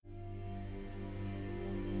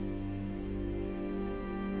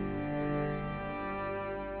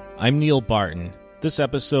I'm Neil Barton. This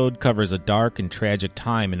episode covers a dark and tragic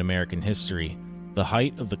time in American history, the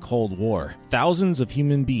height of the Cold War. Thousands of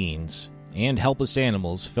human beings and helpless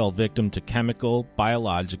animals fell victim to chemical,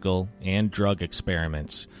 biological, and drug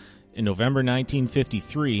experiments. In November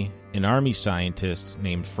 1953, an Army scientist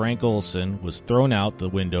named Frank Olson was thrown out the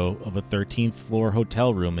window of a 13th-floor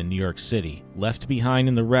hotel room in New York City. Left behind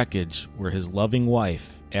in the wreckage were his loving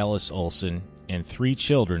wife, Alice Olson, and 3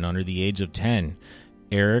 children under the age of 10,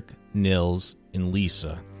 Eric, Nils, and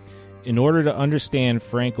Lisa. In order to understand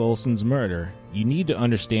Frank Olson's murder, you need to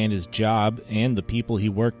understand his job and the people he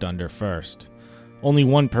worked under first. Only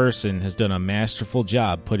one person has done a masterful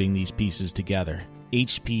job putting these pieces together.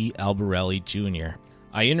 H.P. Albarelli Jr.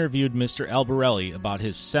 I interviewed Mr. Albarelli about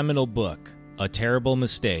his seminal book, A Terrible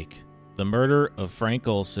Mistake, The Murder of Frank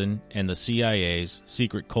Olson and the CIA's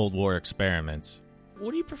Secret Cold War Experiments.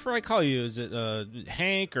 What do you prefer I call you? Is it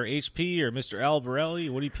Hank or HP or Mr. Albarelli?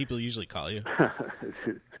 What do people usually call you?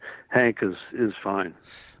 Hank is fine.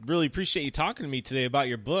 Really appreciate you talking to me today about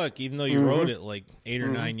your book, even though you wrote it like 8 or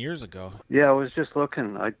 9 years ago. Yeah, I was just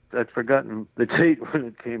looking. I'd forgotten the date when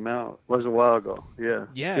it came out. It was a while ago. Yeah,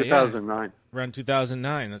 2009. Yeah. Around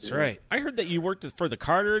 2009, that's right. I heard that you worked for the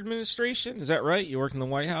Carter administration. Is that right? You worked in the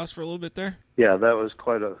White House for a little bit there? Yeah, that was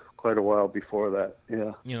quite a while before that,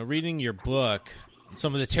 yeah. You know, reading your book,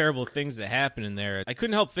 some of the terrible things that happened in there, I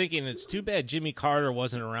couldn't help thinking it's too bad Jimmy Carter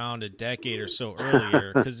wasn't around a decade or so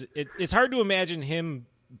earlier, because it's hard to imagine him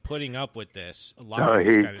putting up with this. A lot of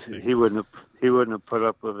this kind of thing. He wouldn't have put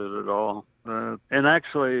up with it at all. And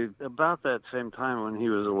actually, about that same time when he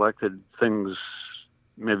was elected, things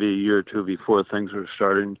maybe a year or two before things were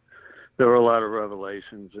starting, there were a lot of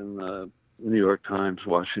revelations in the New York Times,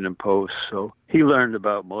 Washington Post. So he learned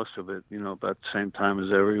about most of it, about the same time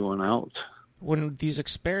as everyone else. When these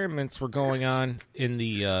experiments were going on in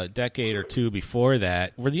the decade or two before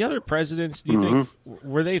that, were the other presidents, do you think,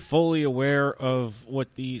 were they fully aware of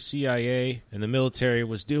what the CIA and the military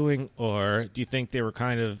was doing, or do you think they were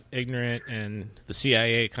kind of ignorant and the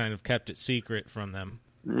CIA kind of kept it secret from them?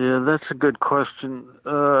 Yeah, that's a good question.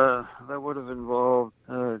 That would have involved,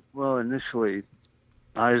 initially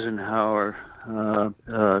Eisenhower,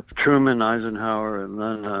 Truman, Eisenhower, and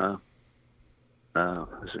then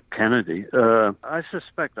was it Kennedy? I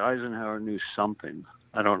suspect Eisenhower knew something.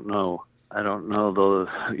 I don't know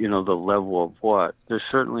the level of what. There's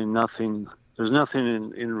certainly nothing. There's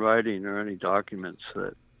nothing in writing or any documents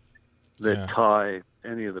that tie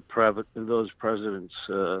any of those presidents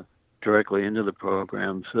directly into the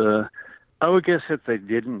programs. I would guess if they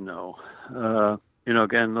didn't know,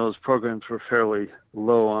 again, those programs were fairly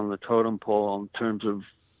low on the totem pole in terms of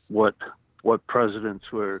what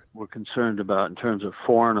presidents were concerned about in terms of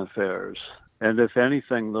foreign affairs. And if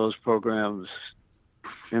anything, those programs,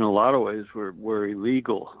 in a lot of ways, were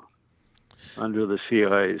illegal under the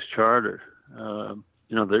CIA's charter.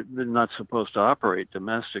 They're not supposed to operate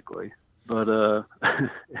domestically, but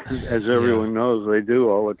as everyone knows, they do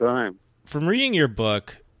all the time. From reading your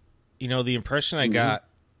book, the impression I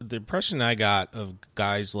got of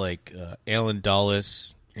guys like Alan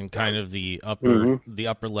Dulles and kind of the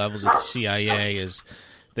upper levels of the CIA is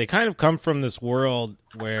they kind of come from this world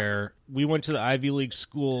where we went to the Ivy League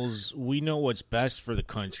schools. We know what's best for the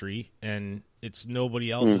country, and it's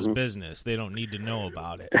nobody else's business. They don't need to know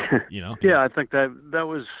about it. Yeah, I think that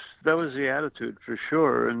was the attitude for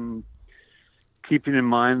sure, and keeping in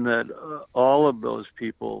mind that all of those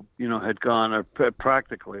people, had gone, or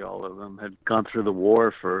practically all of them, had gone through the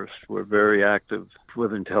war first, were very active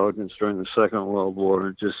with intelligence during the Second World War,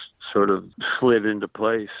 and just sort of slid into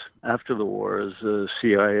place after the war as the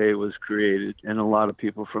CIA was created, and a lot of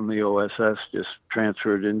people from the OSS just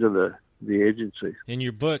transferred into the agency. And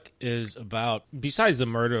your book is about, besides the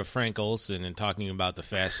murder of Frank Olson and talking about the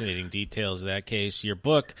fascinating details of that case, your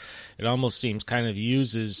book, it almost seems kind of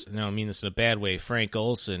uses, and I don't mean this in a bad way, Frank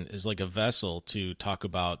Olson is like a vessel to talk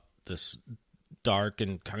about this dark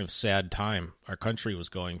and kind of sad time our country was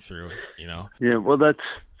going through, Yeah, well, that's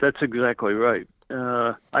exactly right.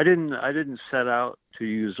 I didn't set out to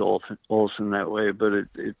use Olson that way, but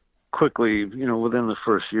it quickly, within the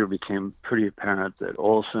first year became pretty apparent that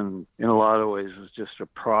Olson, in a lot of ways, was just a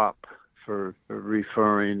prop for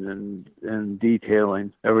referring and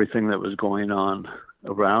detailing everything that was going on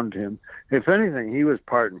around him. If anything, he was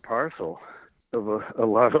part and parcel of a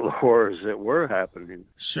lot of the horrors that were happening.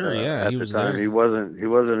 Sure, yeah, at he the was time. there. He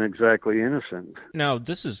wasn't exactly innocent. Now,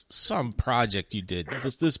 this is some project you did.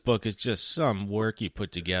 This book is just some work you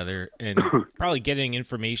put together, and probably getting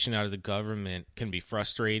information out of the government can be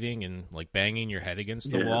frustrating and like banging your head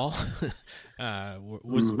against the wall.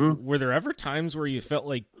 Were there ever times where you felt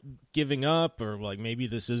like giving up, or like maybe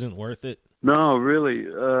this isn't worth it? No, really,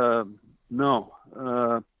 no.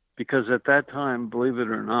 Because at that time, believe it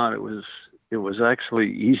or not, it was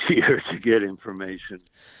actually easier to get information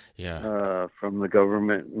from the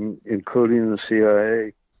government, including the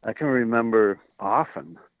CIA. I can remember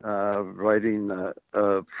often writing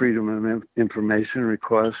a Freedom of Information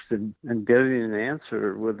request and getting an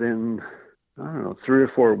answer within, I don't know, 3 or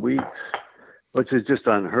 4 weeks, which is just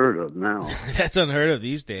unheard of now. That's unheard of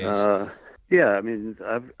these days. Yeah, I mean,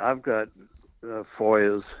 I've got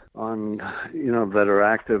FOIAs on, that are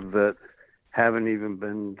active that haven't even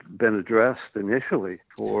been addressed initially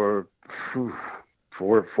for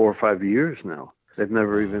 4 or 5 years now. They've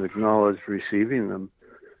never even acknowledged receiving them.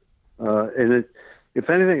 And if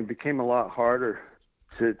anything, it became a lot harder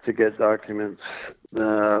to get documents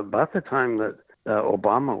about the time that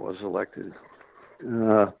Obama was elected.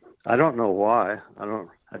 I don't know why.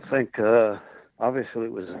 I think obviously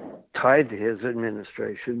it was tied to his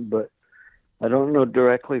administration, but I don't know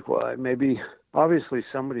directly why. Maybe, obviously,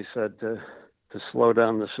 somebody said to slow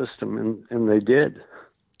down the system, and they did.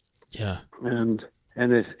 Yeah. And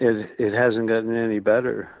it hasn't gotten any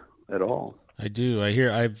better at all. I do.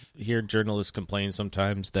 I've heard journalists complain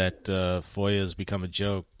sometimes that FOIA has become a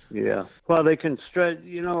joke. Yeah. Well, they can stretch.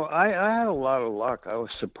 I had a lot of luck. I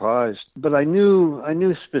was surprised, but I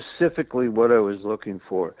knew specifically what I was looking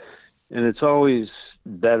for, and it's always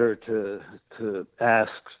better to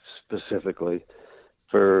ask specifically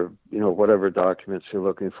for whatever documents you're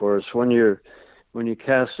looking for. It's when you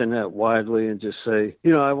cast the net widely and just say,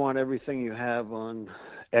 I want everything you have on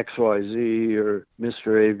XYZ or Mr.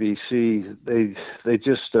 ABC. They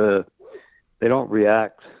just they don't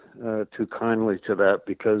react too kindly to that,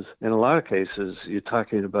 because in a lot of cases you're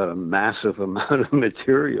talking about a massive amount of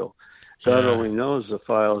material. God only knows the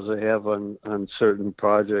files they have on certain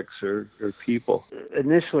projects or people.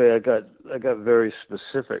 Initially, I got very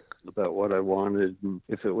specific about what I wanted. And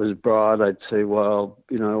if it was broad, I'd say, well,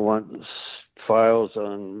 I want files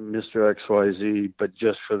on Mr. XYZ, but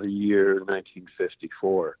just for the year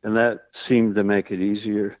 1954. And that seemed to make it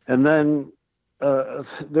easier. And then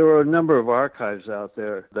there were a number of archives out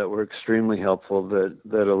there that were extremely helpful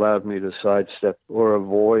that allowed me to sidestep or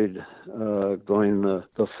avoid going the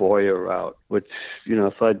FOIA route, which,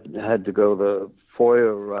 if I had to go the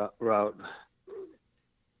FOIA route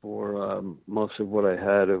for most of what I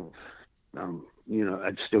had,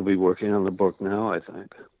 I'd still be working on the book now, I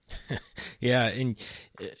think. Yeah, and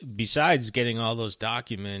besides getting all those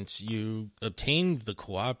documents, you obtained the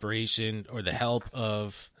cooperation or the help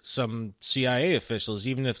of some CIA officials,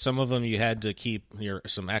 even if some of them you had to keep,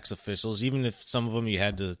 some ex-officials, even if some of them you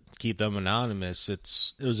had to keep them anonymous. It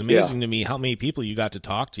was amazing to me how many people you got to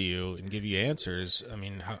talk to you and give you answers. I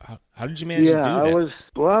mean, how did you manage to do that?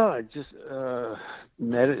 I just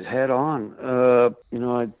met it head on.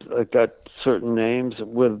 I got certain names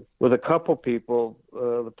with a couple people,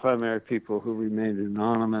 the primary people who remained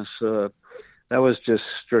anonymous. That was just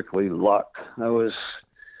strictly luck. That was,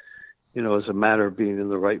 it was a matter of being in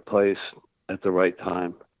the right place at the right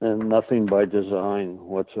time, and nothing by design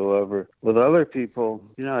whatsoever. With other people,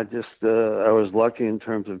 I was lucky in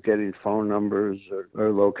terms of getting phone numbers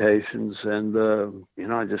or locations, and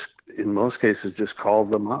I just, in most cases, just called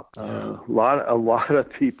them up. A lot of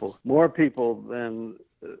people, more people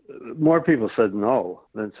said no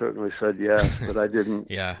than certainly said yes, but I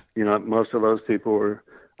didn't. Yeah. Most of those people were,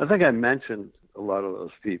 I think I mentioned a lot of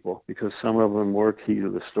those people because some of them were key to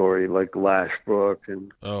the story, like Lashbrook and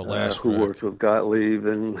who worked with Gottlieb,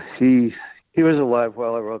 and he was alive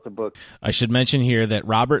while I wrote the book. I should mention here that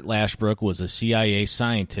Robert Lashbrook was a CIA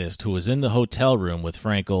scientist who was in the hotel room with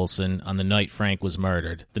Frank Olson on the night Frank was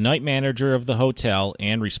murdered. The night manager of the hotel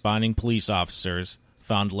and responding police officers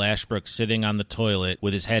found Lashbrook sitting on the toilet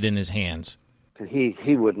with his head in his hands.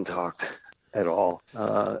 He wouldn't talk at all,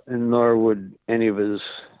 and nor would any of his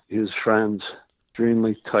friends.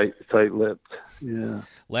 Extremely tight-lipped. Yeah.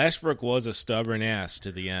 Lashbrook was a stubborn ass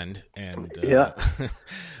to the end, and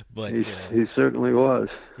But he certainly was.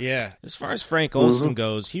 Yeah. As far as Frank Olson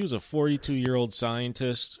goes, he was a 42-year-old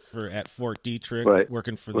scientist at Fort Detrick,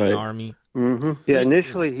 working for the Army. Yeah,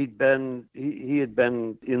 initially he had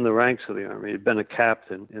been in the ranks of the Army. He'd been a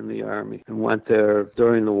captain in the Army and went there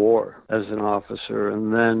during the war as an officer,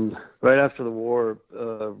 and then right after the war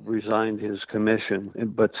resigned his commission,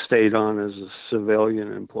 but stayed on as a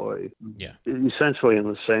civilian employee. Yeah, essentially in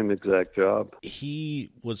the same exact job.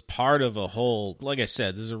 He was part of a whole, like I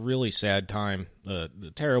said, this is a really sad time, a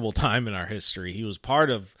terrible time in our history. He was part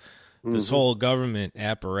of this whole government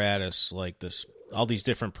apparatus, like this. All these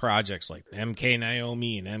different projects like MK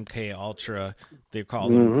Naomi and MK Ultra, they call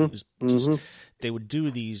them. They would do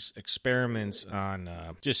these experiments on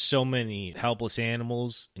just so many helpless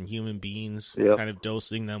animals and human beings, kind of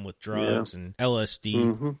dosing them with drugs and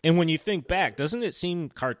LSD. And when you think back, doesn't it seem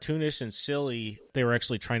cartoonish and silly they were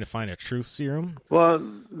actually trying to find a truth serum? Well,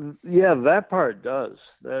 yeah, that part does.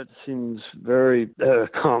 That seems very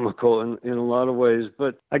comical in a lot of ways.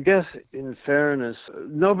 But I guess in fairness,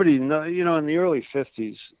 in the early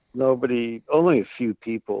 50s, only a few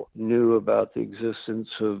people knew about the existence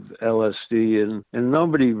of LSD, and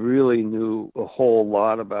nobody really knew a whole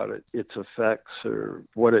lot about its effects or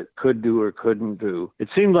what it could do or couldn't do. It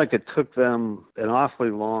seemed like it took them an awfully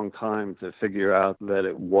long time to figure out that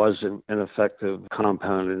it wasn't an effective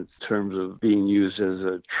compound in terms of being used as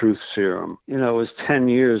a truth serum. It was 10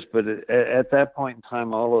 years, but at that point in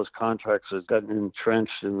time, all those contracts had gotten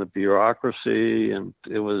entrenched in the bureaucracy, and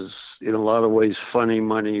it was in a lot of ways funny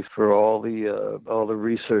money for all the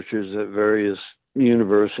researchers at various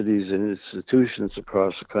universities and institutions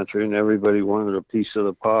across the country, and everybody wanted a piece of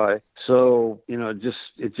the pie. So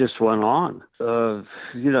it just went on. They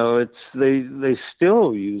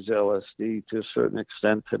still use LSD to a certain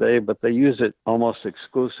extent today, but they use it almost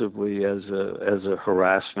exclusively as a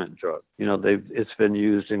harassment drug. It's been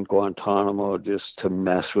used in Guantanamo just to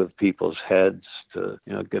mess with people's heads, to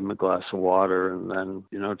give them a glass of water, and then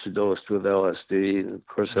to dose with LSD. And of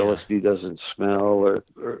course, LSD doesn't smell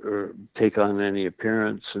or take on any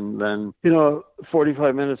appearance, and then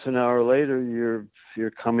 45 minutes, an hour later,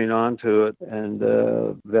 you're coming onto it, and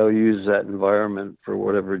they'll use that environment for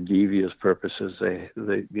whatever devious purposes they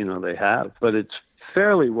have. But it's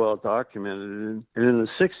fairly well documented, and in the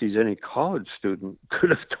 60s, any college student could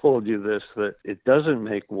have told you this, that it doesn't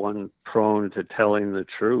make one prone to telling the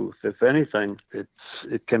truth. If anything, it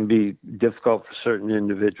can be difficult for certain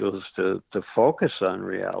individuals to focus on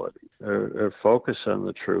reality or focus on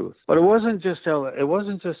the truth. But it wasn't just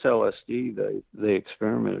LSD they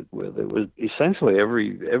experimented with. It was essentially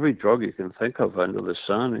every drug you can think of under the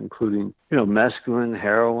sun, including mescaline,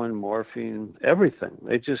 heroin, morphine, everything.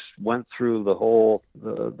 They just went through the whole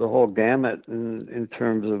gamut in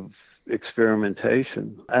terms of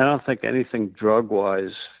experimentation. I don't think anything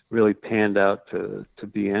drug-wise really panned out to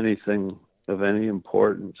be anything of any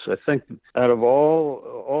importance. I think out of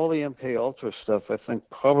all the MK Ultra stuff, I think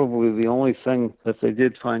probably the only thing that they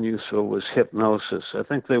did find useful was hypnosis. I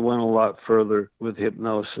think they went a lot further with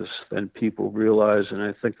hypnosis than people realize, and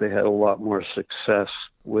I think they had a lot more success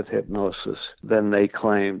with hypnosis than they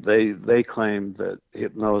claimed. They claimed that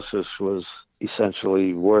hypnosis was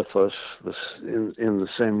essentially worthless in the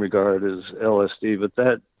same regard as LSD, but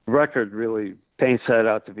that record really paints that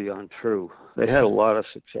out to be untrue. They had a lot of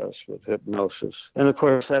success with hypnosis. And of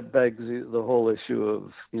course, that begs the whole issue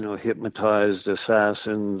of, hypnotized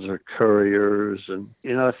assassins or couriers. And,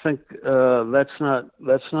 I think that's not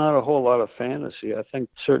a whole lot of fantasy. I think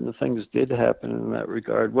certain things did happen in that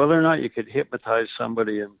regard. Whether or not you could hypnotize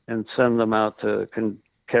somebody and send them out to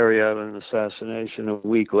carry out an assassination a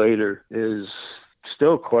week later is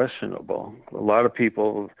still questionable. There's a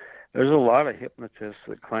lot of hypnotists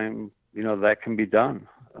that claim, that can be done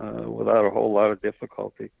without a whole lot of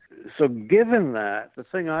difficulty. So given that, the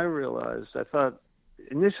thing I realized,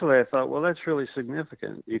 initially I thought, well, that's really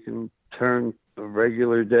significant. You can turn a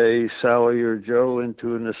regular day Sally or Joe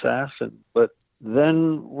into an assassin. But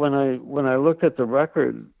then when I looked at the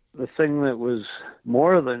record, the thing that was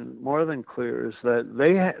more than clear is that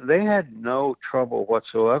they had no trouble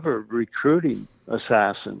whatsoever recruiting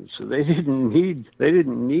assassins. So they didn't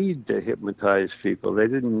need to hypnotize people. They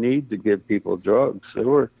didn't need to give people drugs. There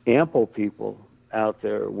were ample people out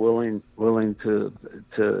there willing to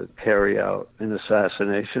carry out an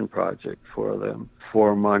assassination project for them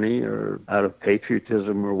for money or out of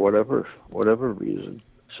patriotism or whatever reason.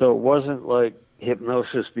 So it wasn't like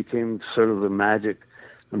hypnosis became sort of the magic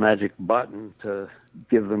a magic button to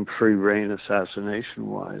give them free rein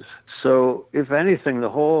assassination-wise. So, if anything, the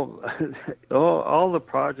whole, all the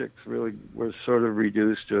projects really were sort of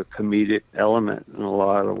reduced to a comedic element in a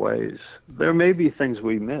lot of ways. There may be things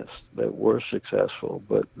we missed that were successful,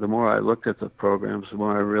 but the more I looked at the programs, the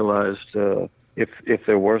more I realized if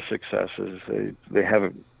there were successes, they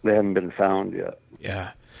haven't been found yet.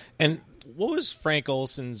 Yeah, and what was Frank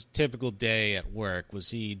Olson's typical day at work?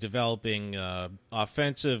 Was he developing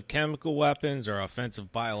offensive chemical weapons or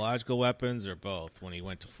offensive biological weapons, or both, when he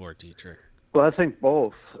went to Fort Detrick? Well, I think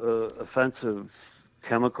both, offensive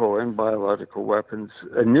chemical and biological weapons.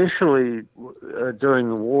 Initially, during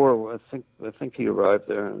the war, I think he arrived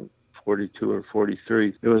there in 42 or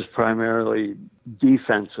 43. It was primarily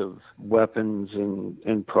defensive weapons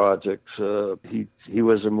and projects. He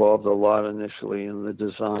was involved a lot initially in the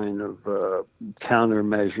design of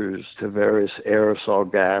countermeasures to various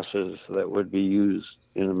aerosol gases that would be used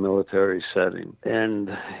in a military setting. And,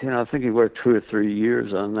 I think he worked 2 or 3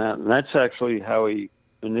 years on that. And that's actually how he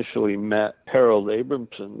initially met Harold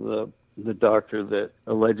Abramson, the doctor that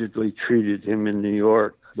allegedly treated him in New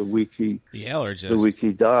York the week he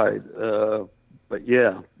died. But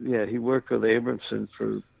he worked with Abramson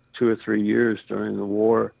for 2 or 3 years during the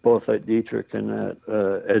war, both at Detrick and at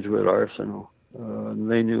Edgewood Arsenal. And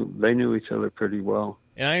they knew each other pretty well.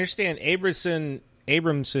 And I understand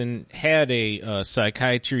Abramson had a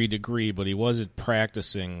psychiatry degree, but he wasn't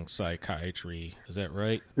practicing psychiatry. Is that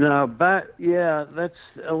right? No, but that's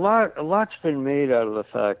a lot. A lot's been made out of the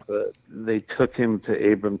fact that they took him to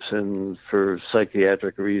Abramson for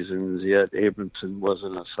psychiatric reasons. Yet Abramson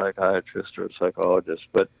wasn't a psychiatrist or a psychologist,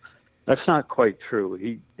 but that's not quite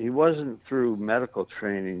true. He wasn't through medical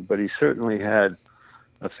training, but he certainly had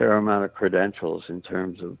a fair amount of credentials in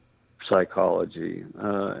terms of psychology,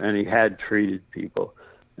 and he had treated people,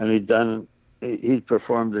 and he'd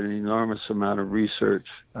performed an enormous amount of research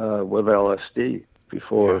with LSD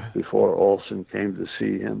before Olson came to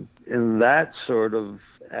see him. And that sort of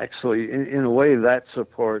actually, in a way, that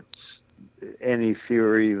supports any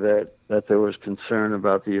theory that there was concern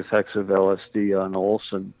about the effects of LSD on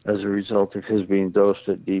Olson as a result of his being dosed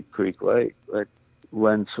at Deep Creek Lake. That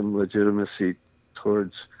lends some legitimacy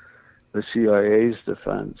towards the CIA's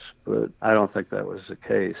defense, but I don't think that was the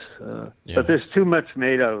case. But there's too much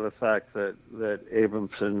made out of the fact that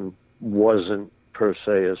Abramson wasn't per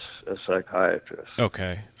se a psychiatrist.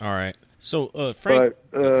 Okay, all right. So, Frank...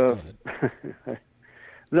 But,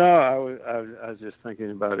 no, I was just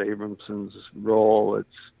thinking about Abramson's role.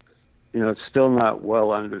 It's still not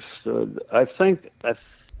well understood. I think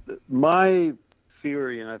my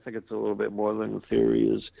theory, and I think it's a little bit more than a theory,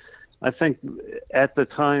 is I think at the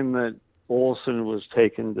time that Olson was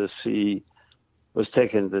taken to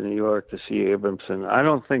New York to see Abramson, I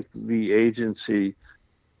don't think the agency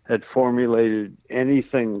had formulated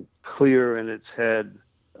anything clear in its head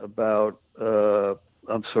about.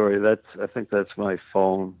 I'm sorry, I think that's my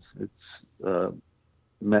phone. It's a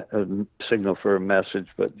signal for a message,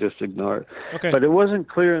 but just ignore it. Okay. But it wasn't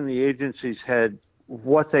clear in the agency's head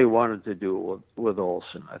what they wanted to do with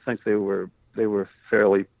Olson. I think they were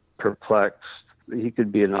fairly perplexed. He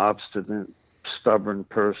could be an obstinate, stubborn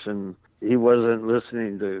person. He wasn't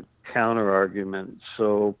listening to counter arguments.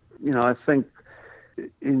 So, I think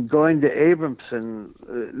in going to Abramson,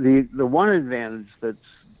 the one advantage that's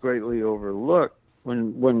greatly overlooked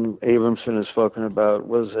when Abramson is spoken about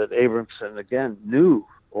was that Abramson, again, knew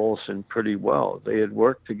Olson pretty well. They had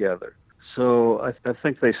worked together. So I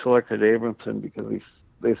think they selected Abramson because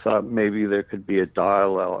they thought maybe there could be a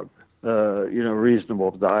dialogue.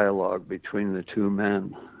 Reasonable dialogue between the two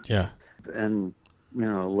men. Yeah. And,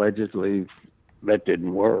 allegedly that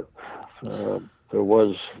didn't work. There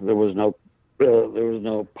was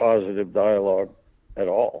no positive dialogue at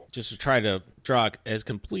all. Just to try to draw as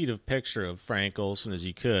complete a picture of Frank Olson as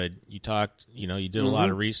you could, you talked, you did a lot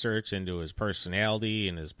of research into his personality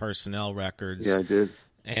and his personnel records. Yeah, I did.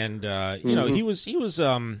 And, he was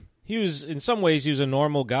in some ways, he was a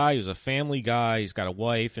normal guy. He was a family guy. He's got a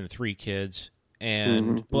wife and 3 kids.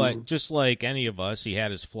 But just like any of us, he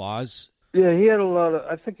had his flaws. Yeah,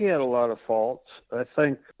 I think he had a lot of faults. I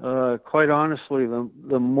think, quite honestly,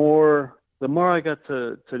 the more I got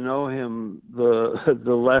to know him,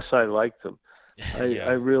 the less I liked him.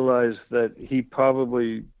 I realized that he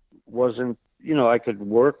probably wasn't, I could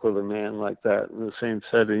work with a man like that in the same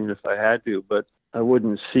setting if I had to, but I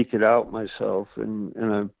wouldn't seek it out myself, and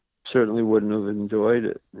I certainly wouldn't have enjoyed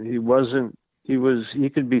it. He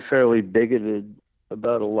could be fairly bigoted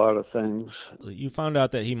about a lot of things. You found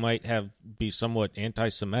out that he might be somewhat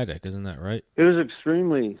anti-Semitic, isn't that right? It was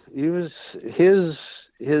extremely. His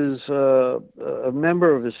a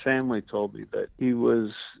member of his family told me that he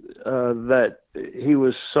was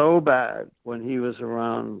so bad when he was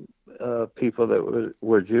around people that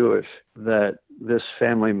were Jewish that this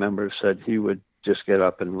family member said he would just get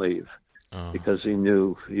up and leave. Because he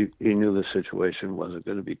knew the situation wasn't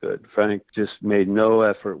going to be good. Frank just made no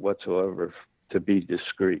effort whatsoever to be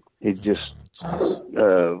discreet. He just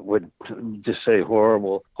would just say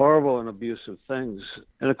horrible and abusive things.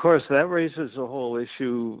 And of course, that raises the whole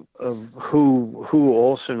issue of who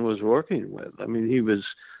Olson was working with. I mean,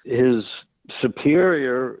 his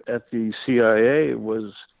superior at the CIA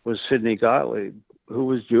was Sidney Gottlieb, who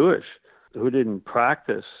was Jewish, who didn't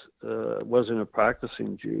practice, wasn't a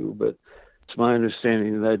practicing Jew, but it's my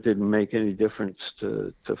understanding that didn't make any difference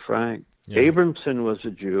to Frank. Yeah. Abramson was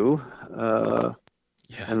a Jew,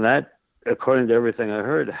 and that, according to everything I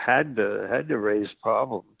heard, had to raise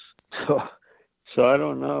problems. So I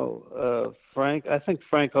don't know. I think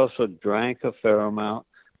Frank also drank a fair amount.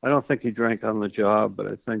 I don't think he drank on the job, but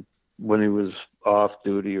I think when he was off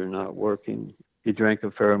duty or not working, he drank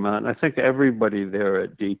a fair amount. And I think everybody there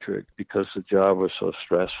at Dietrich, because the job was so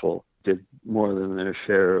stressful, did more than their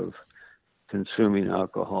share of consuming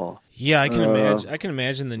alcohol. Yeah, I can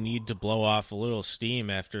imagine the need to blow off a little steam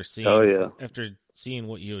after seeing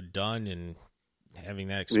what you had done and having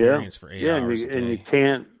that experience for 8 hours a day. And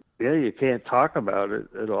you can't talk about it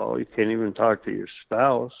at all. You can't even talk to your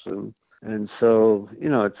spouse, and so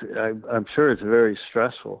I'm sure it's very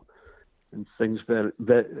stressful, and things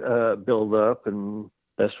that build up, and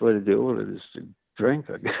best way to deal with it is to drink,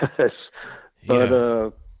 I guess.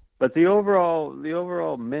 But the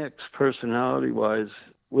overall mix, personality-wise,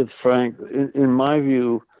 with Frank, in my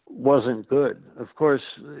view, wasn't good. Of course,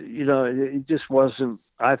 it just wasn't,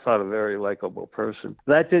 I thought, a very likable person.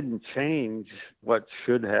 That didn't change what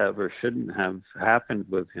should have or shouldn't have happened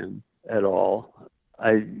with him at all.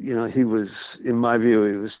 He was, in my view,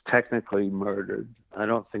 he was technically murdered. I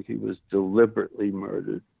don't think he was deliberately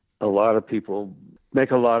murdered. A lot of people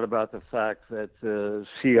make a lot about the fact that the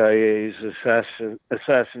CIA's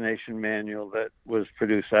assassination manual that was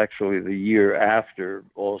produced actually the year after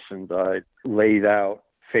Olson died laid out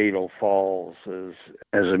fatal falls as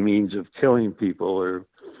a means of killing people or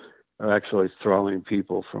actually throwing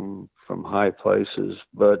people from high places.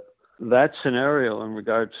 But that scenario in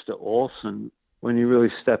regards to Olson, when you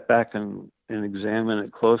really step back and examine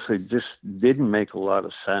it closely, just didn't make a lot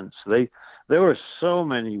of sense. There were so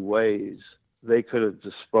many ways they could have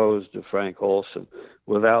disposed of Frank Olson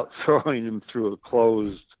without throwing him through a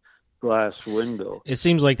closed glass window. It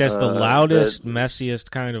seems like that's the loudest,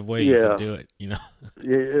 messiest kind of way you could do it, Yeah,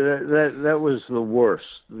 that was the worst,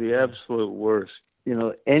 the absolute worst.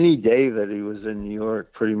 Any day that he was in New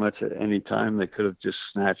York, pretty much at any time, they could have just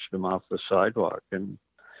snatched him off the sidewalk. And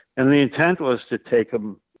the intent was to take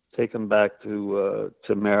him back to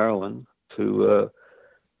Maryland, to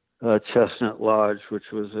Chestnut Lodge,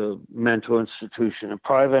 which was a mental institution, a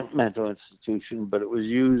private mental institution, but it was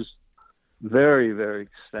used very, very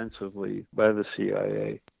extensively by the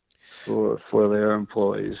CIA for their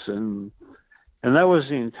employees, and that was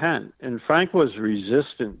the intent. And Frank was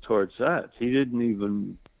resistant towards that. He didn't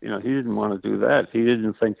even, he didn't want to do that. He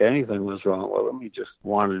didn't think anything was wrong with him. He just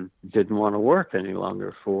didn't want to work any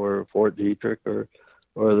longer for Fort Detrick or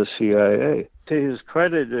the CIA. To his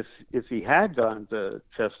credit, if he had gone to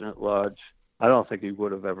Chestnut Lodge, I don't think he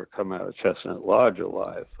would have ever come out of Chestnut Lodge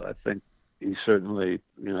alive. I think he certainly,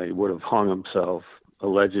 he would have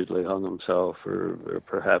allegedly hung himself, or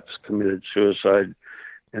perhaps committed suicide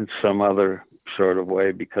in some other sort of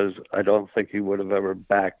way, because I don't think he would have ever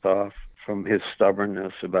backed off from his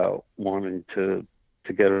stubbornness about wanting to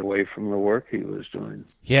get away from the work he was doing.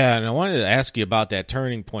 Yeah, and I wanted to ask you about that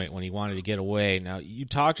turning point when he wanted to get away. Now, you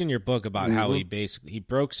talked in your book about how he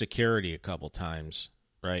broke security a couple times,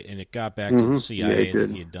 right? And it got back to the CIA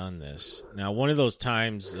that he had done this. Now, one of those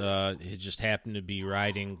times, he just happened to be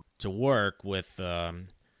riding to work with a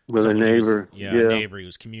neighbor. A neighbor he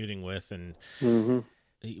was commuting with, and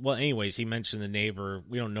well, anyways, he mentioned the neighbor.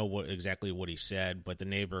 We don't know exactly what he said, but the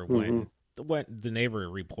neighbor the neighbor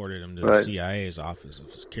reported him to the CIA's Office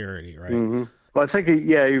of Security, right? Well, I think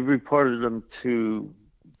he reported him to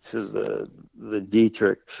the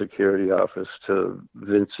Dietrich Security Office, to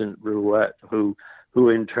Vincent Rouette, who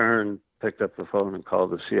in turn picked up the phone and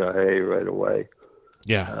called the CIA right away.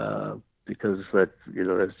 Yeah, because that's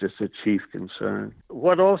just a chief concern.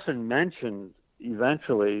 What Olson mentioned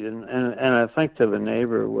eventually, and I think to the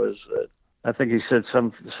neighbor, was that I think he said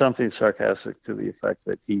something sarcastic to the effect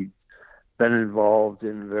that he'd been involved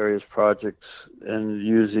in various projects, and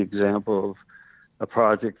used the example of a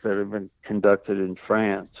project that had been conducted in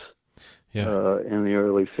France. in the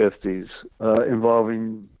early 50s,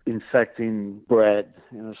 involving infecting bread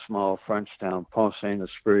in a small French town, Pont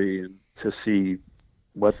Saint-Esprit, and to see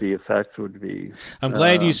what the effect would be. I'm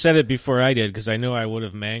glad you said it before I did, because I know I would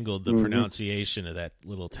have mangled the pronunciation of that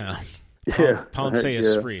little town. Pont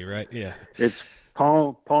Saint-Esprit, right? Yeah. It's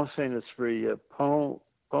Pont Saint-Esprit. Pont,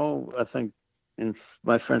 I think,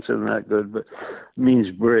 my French isn't that good, but means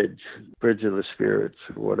bridge of the spirits,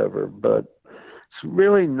 or whatever. But it's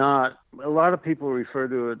really not. A lot of people refer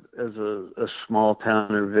to it as a small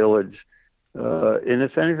town or village, and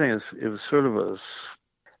if anything, it was sort of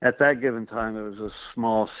at that given time, it was a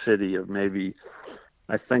small city of maybe,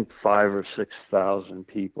 I think, 5,000 or 6,000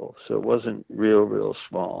 people. So it wasn't real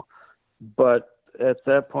small. But at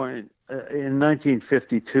that point, in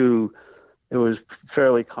 1952, it was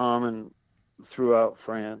fairly common throughout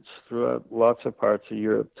France, throughout lots of parts of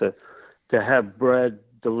Europe, to have bread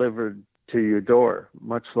delivered to your door,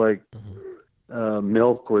 much like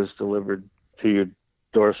milk was delivered to your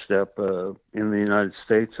doorstep in the United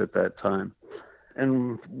States at that time.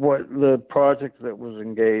 And what the project that was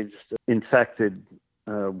engaged, infected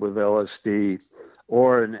with LSD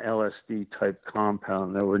or an LSD-type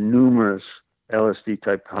compound. There were numerous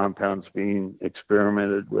LSD-type compounds being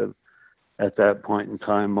experimented with at that point in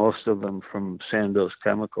time, most of them from Sandoz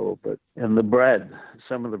Chemical. And the bread,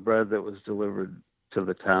 some of the bread that was delivered to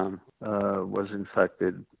the town was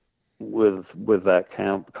infected with that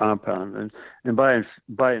compound. And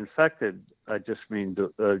by infected, I just mean,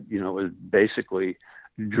 it was basically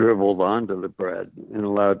dribbled onto the bread and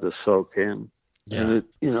allowed to soak in. Yeah.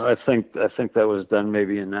 And I think that was done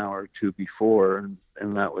maybe an hour or two before,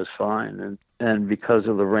 and that was fine. And because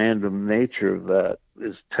of the random nature of that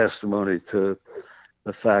is testimony to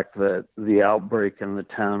the fact that the outbreak in the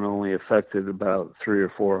town only affected about 300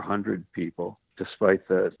 or 400 people, despite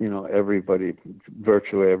that,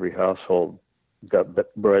 virtually every household got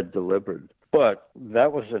bread delivered. But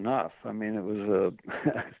that was enough. I mean, it was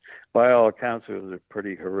by all accounts, it was a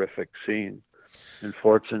pretty horrific scene. And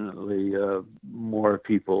fortunately, more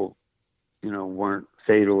people, weren't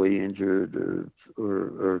fatally injured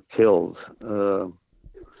or killed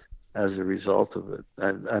as a result of it.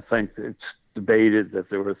 I think it's debated that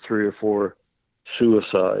there were 3 or 4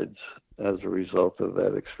 suicides as a result of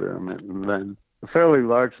that experiment. And then a fairly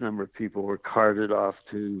large number of people were carted off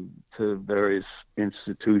to various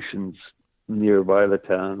institutions nearby the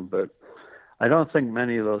town, but I don't think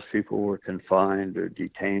many of those people were confined or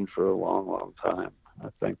detained for a long time. I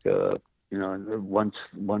think, once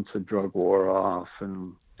the drug wore off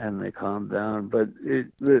and they calmed down. But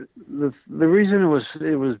the reason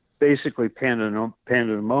it was basically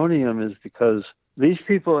pandemonium is because these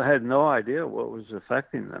people had no idea what was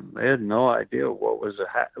affecting them. They had no idea what was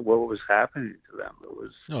happening to them. It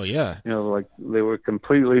was, like they were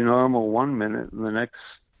completely normal one minute, and the next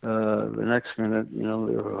minute, they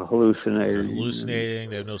were hallucinating.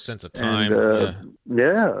 They have no sense of time.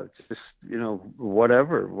 Just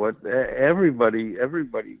whatever. Everybody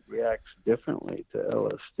reacts differently to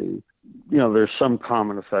LSD. There's some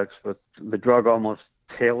common effects, but the drug almost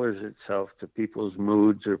tailors itself to people's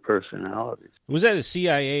moods or personalities. Was that a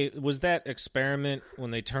CIA? Was that experiment when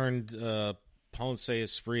they turned Pont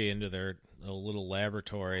Saint-Esprit into their little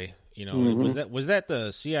laboratory? Was that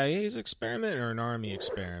the CIA's experiment or an Army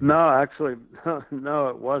experiment? No, actually, no,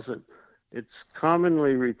 it wasn't. It's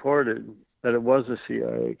commonly reported that it was a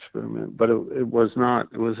CIA experiment, but it was not.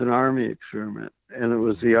 It was an Army experiment, and it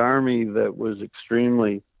was the Army that was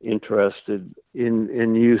extremely interested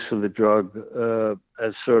in use of the drug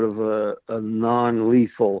as sort of a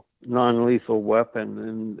non-lethal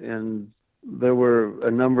weapon, and there were a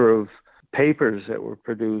number of papers that were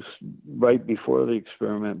produced right before the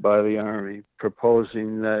experiment by the Army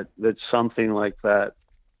proposing that something like that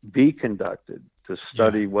be conducted to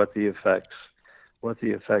study what the effects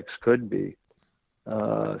could be.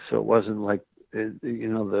 So it wasn't like,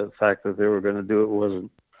 the fact that they were going to do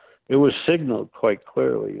it was signaled quite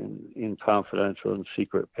clearly in confidential and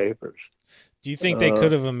secret papers. Do you think they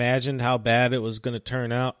could have imagined how bad it was going to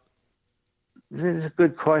turn out? This is a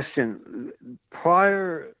good question.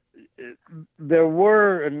 There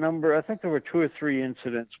were a number, I think there were 2 or 3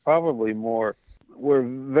 incidents, probably more, where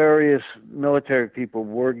various military people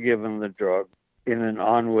were given the drug in an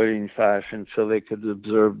unwitting fashion so they could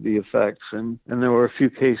observe the effects. And there were a few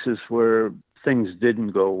cases where things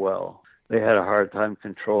didn't go well. They had a hard time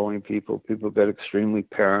controlling people. People got extremely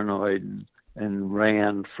paranoid and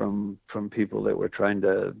ran from people that were trying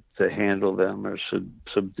to handle them or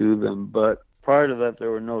subdue them. But prior to that, there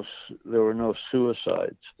were no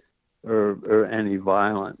suicides or any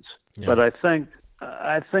violence. Yeah. But I think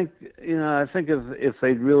if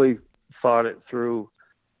they'd really thought it through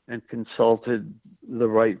and consulted the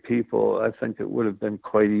right people, I think it would have been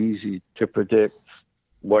quite easy to predict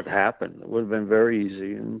what happened. It would have been very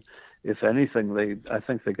easy, and if anything, I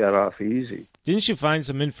think they got off easy. Didn't you find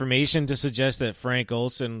some information to suggest that Frank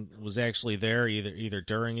Olson was actually there, either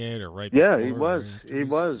during it or right before? Yeah, he was. He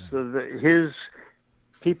was. His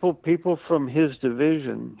people from his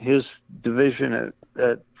division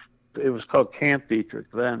at it was called Camp Dietrich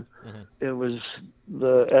then. Mm-hmm. It was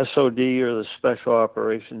the SOD, or the Special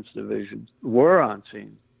Operations Division, were on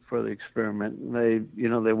scene for the experiment. And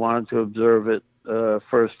they wanted to observe it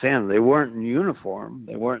firsthand. They weren't in uniform.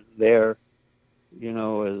 They weren't there,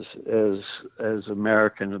 as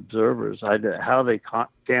American observers. How they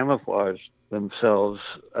camouflaged themselves,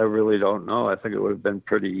 I really don't know. I think it would have been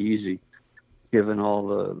pretty easy, given all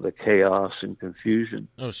the chaos and confusion.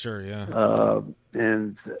 Oh, sure, yeah.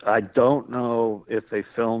 And I don't know if they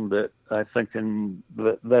filmed it. I think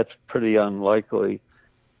that's pretty unlikely,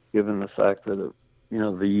 given the fact that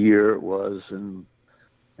the year it was and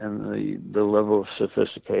the level of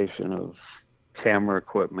sophistication of camera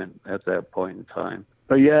equipment at that point in time.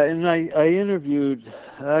 But yeah, and I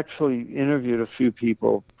actually interviewed a few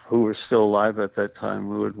people who were still alive at that time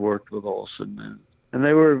who had worked with Olson, and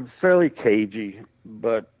they were fairly cagey,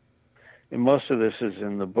 and most of this is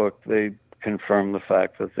in the book. They confirmed the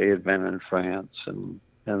fact that they had been in France and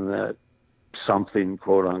that something,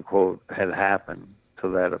 quote unquote, had happened to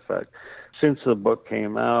that effect. Since the book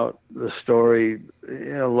came out, the story,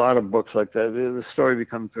 a lot of books like that, the story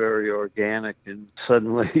becomes very organic, and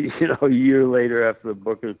suddenly, a year later after the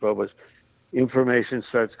book is published, information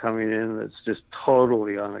starts coming in that's just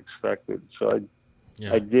totally unexpected. So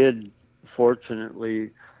I did, fortunately,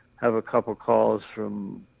 have a couple calls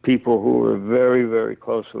from people who were very, very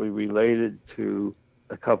closely related to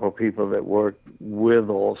a couple people that worked with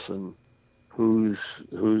Olson, whose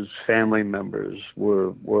family members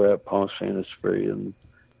were at Pont Saint-Esprit, and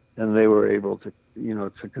they were able to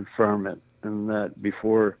to confirm it, and that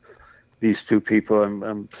before these two people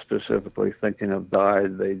I'm specifically thinking of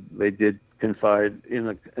died, they did confide in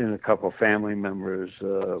a couple family members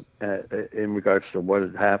in regards to what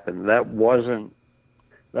had happened. That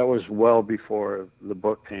was well before the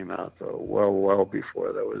book came out, though. Well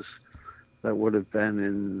before. That would have been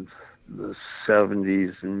in the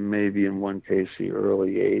 70s and maybe in one case the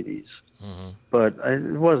early 80s. Mm-hmm. But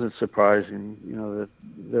it wasn't surprising, that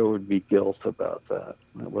there would be guilt about that.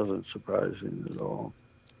 It wasn't surprising at all.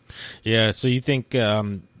 Yeah, so you think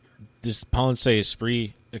this Pont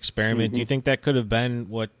Saint-Esprit experiment, mm-hmm. do you think that could have been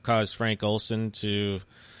what caused Frank Olson to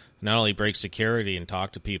not only break security and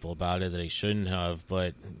talk to people about it that he shouldn't have,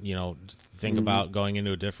 but, think mm-hmm. about going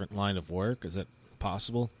into a different line of work? Is that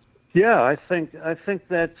possible? Yeah, I think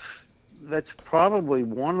that's probably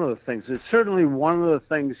one of the things. It's certainly one of the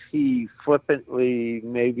things he flippantly,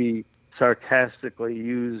 maybe sarcastically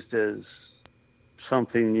used as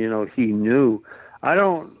something, he knew. I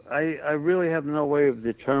really have no way of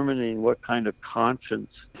determining what kind of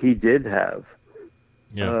conscience he did have.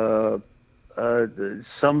 Yeah.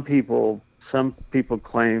 Some people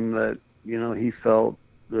claim that, he felt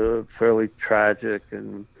fairly tragic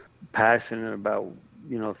and passionate about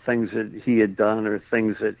things that he had done or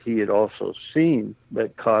things that he had also seen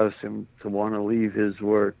that caused him to want to leave his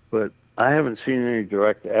work. But I haven't seen any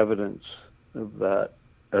direct evidence of that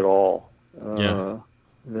at all,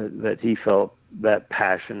 that he felt that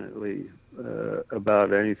passionately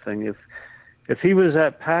about anything. If he was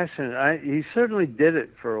that passionate, he certainly did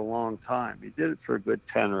it for a long time. He did it for a good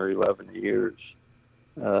 10 or 11 years.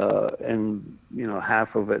 And,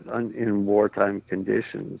 half of it in wartime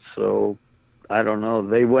conditions. So, I don't know.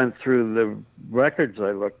 They went through the records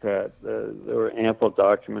I looked at. There were ample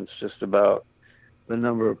documents just about the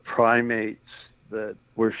number of primates that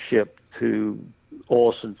were shipped to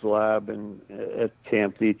Olson's lab at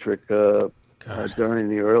Camp Dietrich during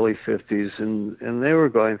the early 50s. And they were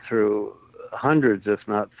going through hundreds, if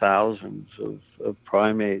not thousands, of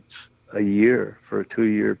primates a year for a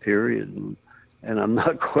 2-year period. And I'm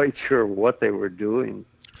not quite sure what they were doing.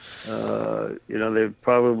 They're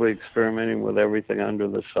probably experimenting with everything under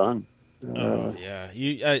the sun. Yeah.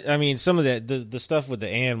 I mean, some of that, the stuff with the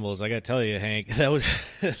animals, I got to tell you, Hank,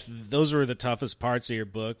 those were the toughest parts of your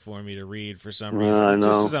book for me to read for some reason. I know.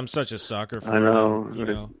 Just because I'm such a sucker for I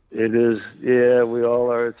know. It is. Yeah, we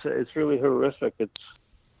all are. It's really horrific. It's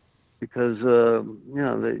because, you're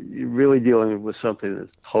really dealing with something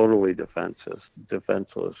that's totally defenseless.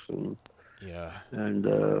 And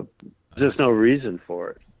there's no reason for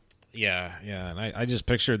it. Yeah, and I just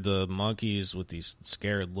pictured the monkeys with these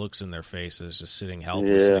scared looks in their faces, just sitting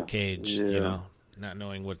helpless in a cage, not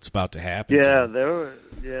knowing what's about to happen. Yeah,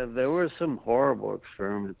 there were some horrible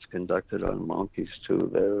experiments conducted on monkeys too.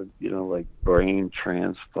 There were, like brain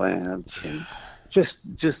transplants and just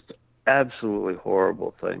absolutely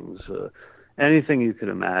horrible things. Anything you could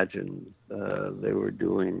imagine, they were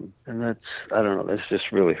doing, and that's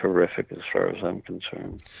just really horrific as far as I'm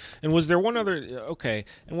concerned. And was there one other? Okay,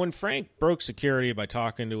 and when Frank broke security by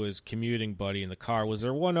talking to his commuting buddy in the car, was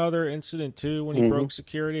there one other incident too when he broke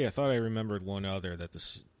security? I thought I remembered one other that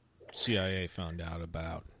the CIA found out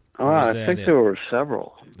about. I think there were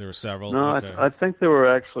several. There were several? No, okay. I think there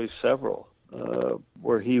were actually several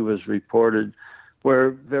where he was reported,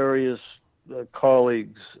 where various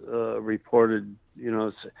colleagues reported,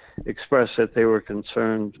 expressed that they were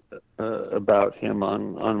concerned about him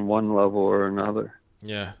on one level or another.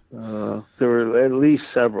 Yeah. There were at least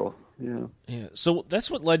several. Yeah. Yeah. So that's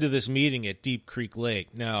what led to this meeting at Deep Creek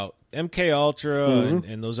Lake. Now, MK Ultra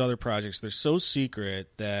and those other projects, they're so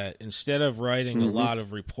secret that instead of writing a lot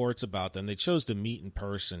of reports about them, they chose to meet in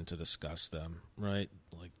person to discuss them, right?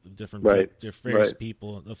 Like different various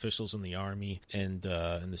people, officials in the Army and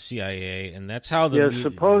the CIA, and that's how the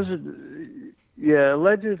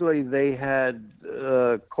allegedly they had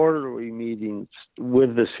quarterly meetings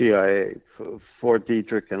with the CIA. Fort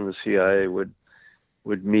Detrick and the CIA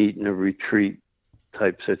would meet in a retreat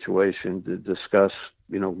type situation to discuss,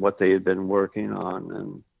 what they had been working on.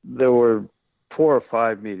 And there were 4 or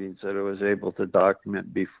 5 meetings that I was able to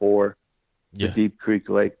document before the Deep Creek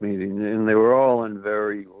Lake meeting. And they were all in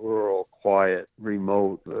very rural, quiet,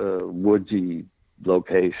 remote, woodsy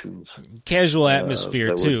locations. Casual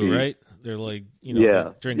atmosphere too, right? They're like,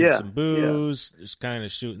 drinking some booze, just kind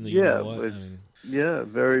of shooting the,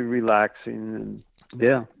 very relaxing. And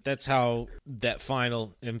yeah. That's how that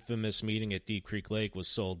final infamous meeting at Deep Creek Lake was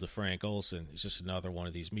sold to Frank Olson. It's just another one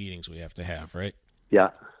of these meetings we have to have, right?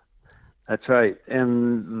 Yeah, that's right.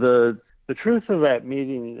 And the truth of that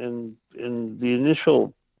meeting and the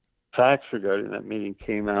initial facts regarding that meeting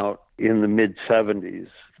came out in the mid-'70s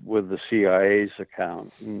with the CIA's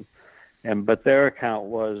account. But their account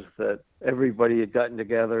was that everybody had gotten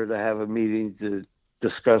together to have a meeting to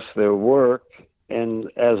discuss their work. And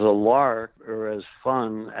as a lark or as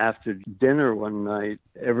fun, after dinner one night,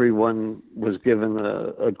 everyone was given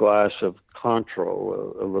a glass of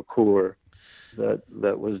Contro, a liqueur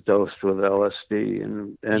that was dosed with LSD.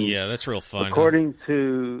 And yeah, that's real fun. According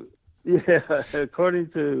to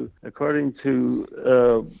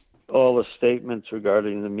all the statements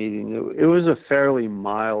regarding the meeting, it was a fairly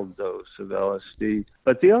mild dose of LSD.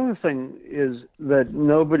 But the other thing is that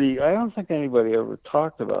I don't think anybody ever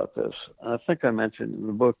talked about this. I think I mentioned in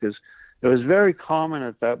the book is it was very common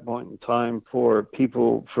at that point in time for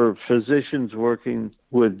physicians working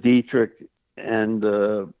with Dietrich and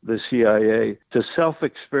the CIA to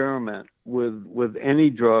self-experiment with any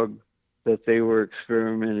drug that they were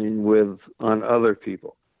experimenting with on other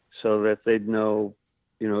people so that they'd know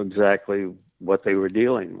exactly what they were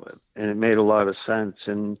dealing with. And it made a lot of sense.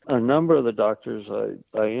 And a number of the doctors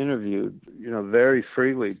I interviewed, very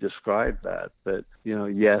freely described that,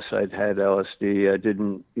 yes, I'd had LSD. I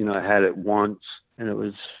didn't, I had it once, and it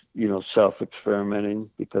was,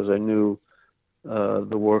 self-experimenting because I knew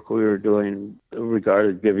the work we were doing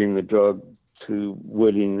regarded giving the drug to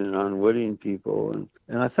witting and unwitting people.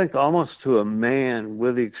 And I think almost to a man,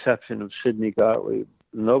 with the exception of Sidney Gottlieb,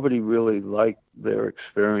 nobody really liked their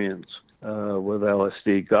experience with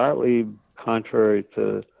LSD. Gottlieb, contrary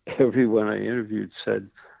to everyone I interviewed, said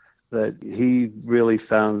that he really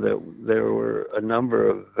found that there were a number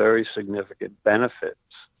of very significant benefits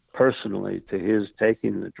personally to his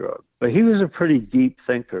taking the drug. But he was a pretty deep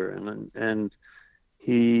thinker, and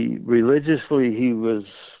he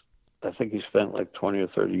I think he spent like 20 or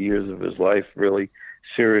 30 years of his life really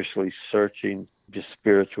seriously searching just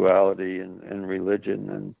spirituality and religion.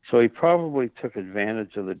 And so he probably took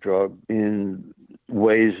advantage of the drug in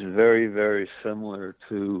ways very, very similar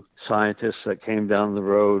to scientists that came down the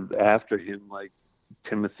road after him, like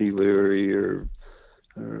Timothy Leary or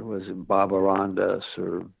was it Bob Arandas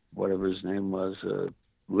or whatever his name was,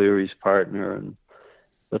 Leary's partner.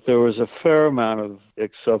 But there was a fair amount of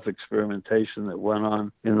self-experimentation that went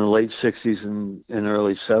on in the late 60s and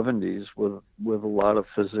early 70s with a lot of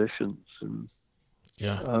physicians. And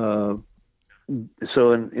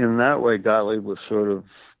so in that way, Gottlieb was sort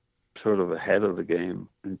of ahead of the game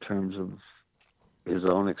in terms of his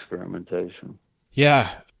own experimentation.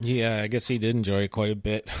 Yeah, I guess he did enjoy it quite a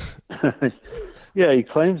bit. Yeah, he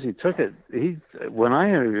claims he took it. When I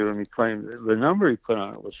interviewed him, he claimed the number he put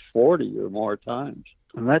on it was 40 or more times,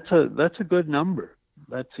 and that's a good number.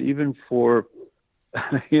 That's even for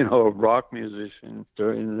a rock musician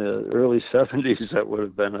during the early 70s, that would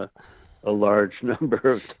have been a large number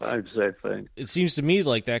of times, I think. It seems to me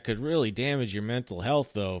like that could really damage your mental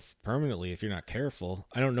health, though, permanently if you're not careful.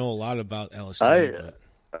 I don't know a lot about LSD, but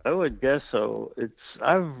I would guess so.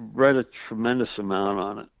 I've read a tremendous amount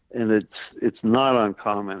on it, and it's not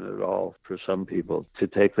uncommon at all for some people to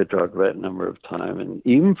take the drug that number of times. And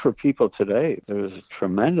even for people today, there's a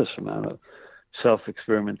tremendous amount of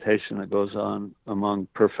self-experimentation that goes on among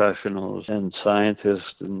professionals and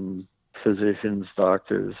scientists and physicians,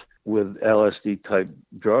 doctors, with LSD-type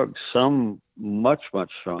drugs, some much,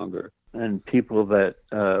 much stronger, and people that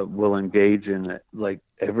will engage in it like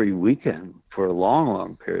every weekend for a long,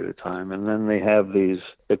 long period of time. And then they have these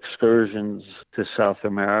excursions to South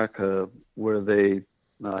America where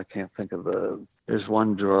I can't think of there's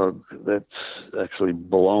one drug that's actually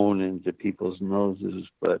blown into people's noses,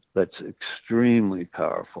 but that's extremely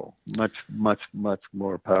powerful, much, much, much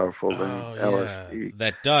more powerful than LSD. Yeah.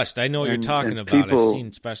 That dust, I know what you're talking about. I've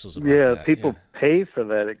seen specials about that. People pay for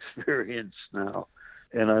that experience now.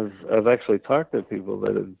 And I've actually talked to people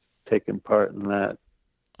that have taken part in that.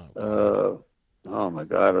 Oh my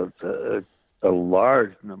God, a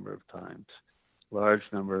large number of times. Large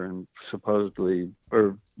number, and supposedly,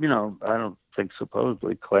 or I don't think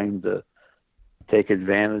supposedly, claimed to take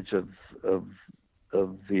advantage of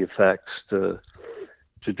the effects to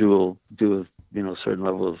do a certain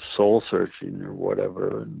level of soul searching or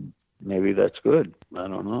whatever, and maybe that's good. I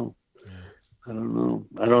don't know. I don't know.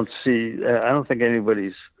 I don't think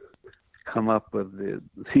anybody's come up with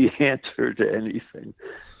the answer to anything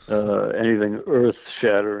earth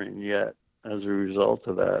shattering yet as a result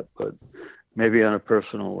of that, but maybe on a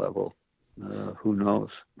personal level, who knows?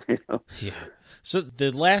 Yeah. So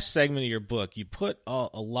the last segment of your book, you put a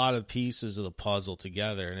lot of pieces of the puzzle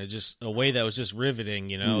together, and it just a way that was just riveting.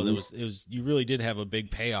 Mm-hmm. It was you really did have a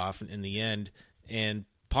big payoff in the end, and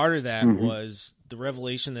part of that mm-hmm. was the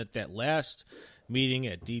revelation that last meeting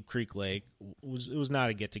at Deep Creek Lake was not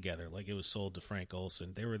a get together. Like, it was sold to Frank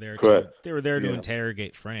Olson. They were there to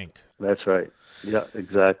interrogate Frank. That's right. Yeah,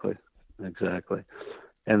 exactly.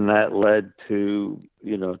 And that led to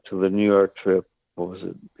the New York trip. What was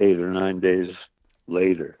it, 8 or 9 days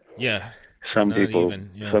later? Yeah. Some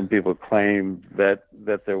people claim that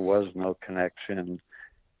there was no connection,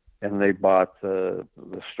 and they bought the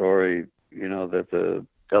story, that the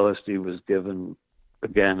LSD was given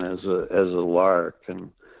again as a lark,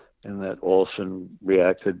 and that Olson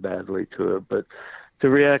reacted badly to it. But to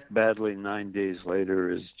react badly 9 days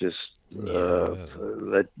later is just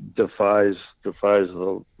that defies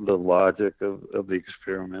the logic of the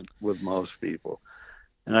experiment with most people.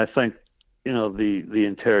 And I think the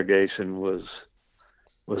interrogation was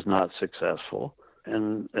not successful,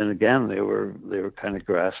 and again they were kind of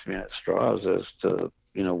grasping at straws as to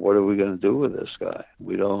what are we going to do with this guy.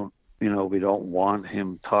 We don't want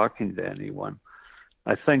him talking to anyone.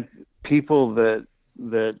 I think people that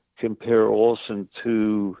compare Olson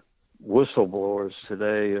to whistleblowers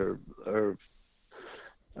today are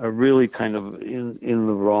really kind of in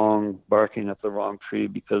the wrong, barking at the wrong tree,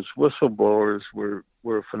 because whistleblowers were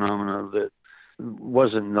a phenomenon that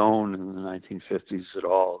wasn't known in the 1950s at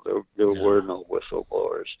all. There were no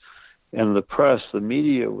whistleblowers. And the press, the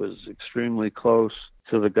media, was extremely close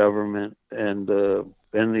to the government and the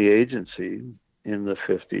agency in the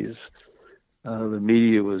 50s. The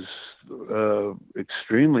media was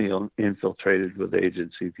extremely infiltrated with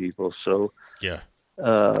agency people. So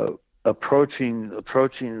approaching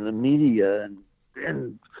the media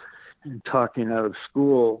and talking out of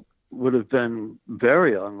school would have been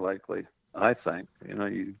very unlikely, I think.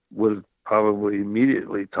 You would have probably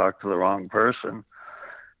immediately talked to the wrong person,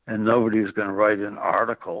 and nobody's going to write an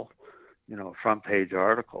article, a front page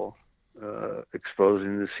article,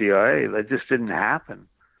 exposing the CIA. That just didn't happen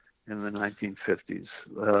in the 1950s.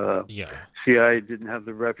 CIA didn't have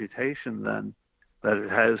the reputation then that it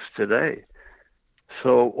has today.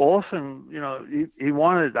 So Olson, he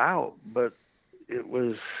wanted out, but it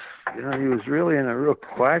was, he was really in a real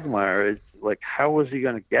quagmire. It's like, how was he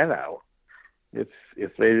going to get out if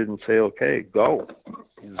they didn't say, okay, go,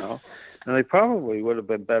 And they probably would have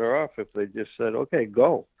been better off if they just said, okay,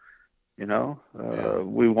 go. We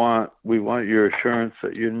want your assurance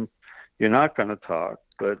that you're not going to talk.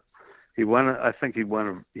 But I think he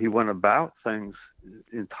went about things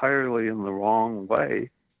entirely in the wrong way,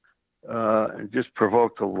 and just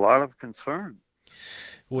provoked a lot of concern.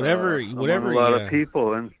 Whatever, a lot of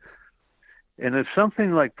people, and if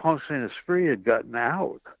something like Pont Saint Esprit had gotten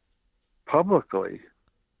out publicly,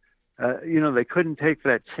 they couldn't take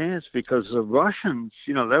that chance because the Russians,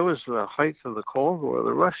 that was the height of the Cold War.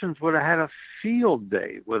 The Russians would have had a field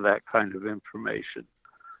day with that kind of information.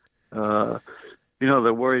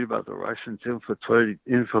 They're worried about the Russians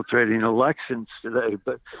infiltrating elections today,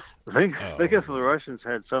 but think if the Russians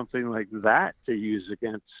had something like that to use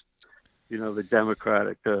against, the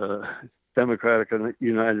Democratic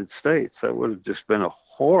United States, that would have just been a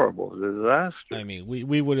horrible disaster. I mean,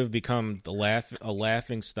 we would have become a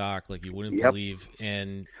laughing stock like you wouldn't believe,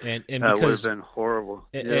 and that because would have been horrible,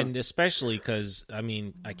 and especially because I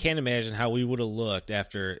can't imagine how we would have looked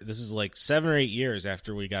after this is like 7 or 8 years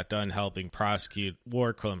after we got done helping prosecute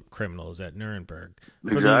war criminals at Nuremberg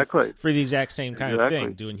for the exact same kind of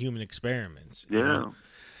thing, doing human experiments. Yeah.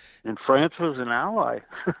 And France was an ally,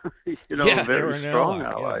 a very strong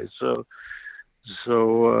ally. Yeah.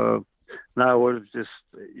 So now it would have just,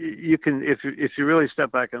 you can, if you really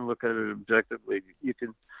step back and look at it objectively, you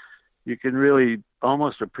can really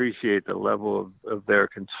almost appreciate the level of their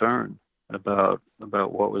concern about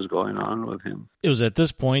what was going on with him. It was at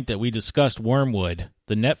this point that we discussed Wormwood,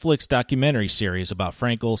 the Netflix documentary series about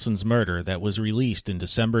Frank Olson's murder that was released in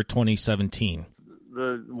December 2017.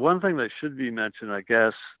 The one thing that should be mentioned, I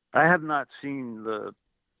guess, I have not seen the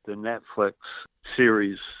Netflix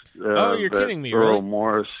series. You're kidding me, Earl really?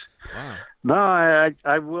 Morris. Wow. No, I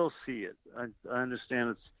will see it. I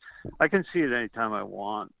understand I can see it anytime I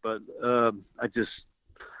want, but it's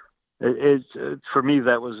for me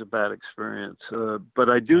that was a bad experience. But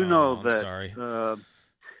I do know that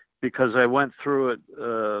because I went through it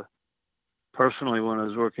personally when I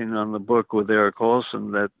was working on the book with Eric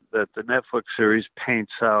Olson, that the Netflix series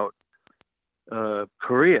paints out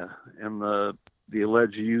Korea and the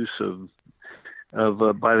alleged use of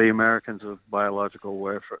by the Americans of biological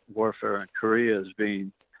warfare in Korea as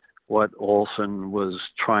being what Olson was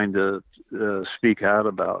trying to speak out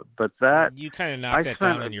about. But that you kind of knocked that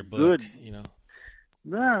down in your book,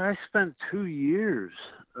 No, I spent 2 years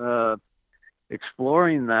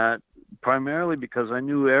exploring that, primarily because I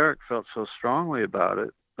knew Eric felt so strongly about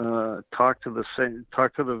it. Talked to the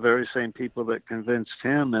very same people that convinced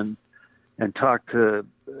him, and talked to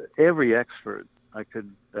every expert I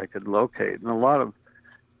could locate, and a lot of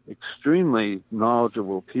extremely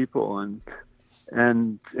knowledgeable people, and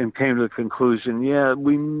came to the conclusion,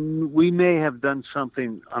 we may have done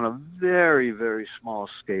something on a very, very small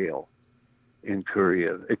scale in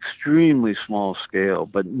Korea, extremely small scale,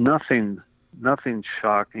 but nothing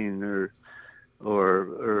shocking or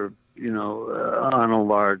on a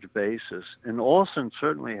large basis. And Olson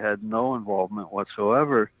certainly had no involvement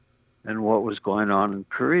whatsoever in what was going on in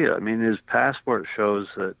Korea. I mean, his passport shows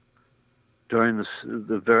that during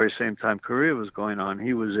the very same time Korea was going on,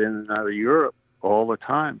 he was in and out of Europe all the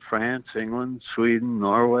time. France, England, Sweden,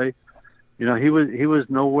 Norway. He was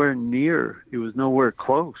nowhere near. He was nowhere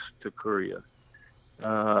close to Korea.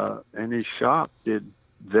 And his shop did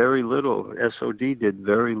very little. SOD did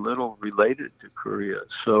very little related to Korea.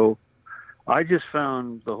 So I just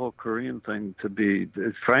found the whole Korean thing to be,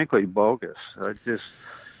 frankly, bogus.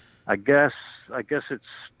 I guess it's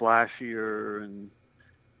splashier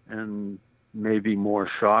and maybe more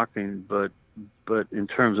shocking, but in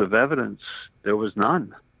terms of evidence, there was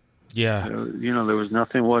none. Yeah. There was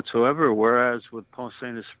nothing whatsoever. Whereas with Pont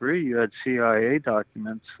Saint-Esprit, you had CIA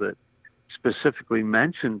documents that specifically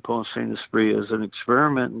mentioned Pont Saint-Esprit as an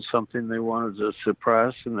experiment and something they wanted to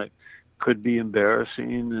suppress, and that could be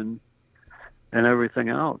embarrassing and everything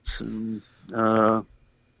else. And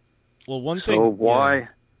one thing. So why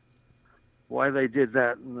they did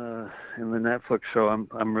that in the Netflix show,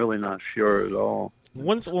 I'm really not sure at all.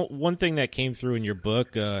 One thing that came through in your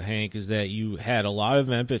book, Hank, is that you had a lot of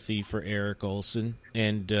empathy for Eric Olson,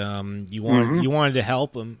 and you wanted to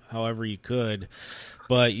help him however you could,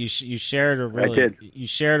 but you shared a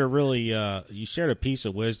piece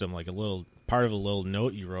of wisdom, like a little part of a little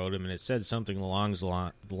note you wrote him, and it said something along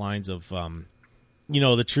the lines of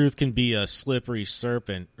the truth can be a slippery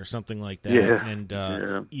serpent or something like that. Yeah. And,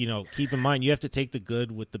 keep in mind, you have to take the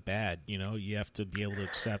good with the bad. You have to be able to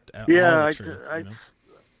accept all the truth.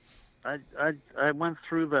 I went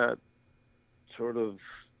through that sort of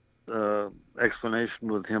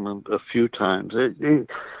explanation with him a few times.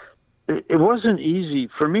 It wasn't easy.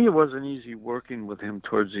 For me, it wasn't easy working with him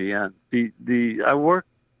towards the end. I worked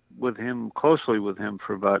closely with him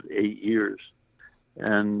for about 8 years.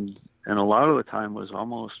 And a lot of the time was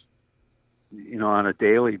almost, on a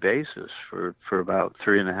daily basis for about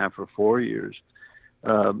 3.5 or 4 years,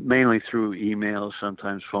 mainly through emails,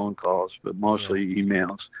 sometimes phone calls, but mostly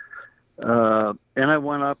emails. And I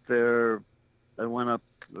went up there. I went up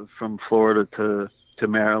from Florida to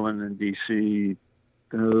Maryland and D.C.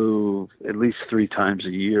 at least 3 times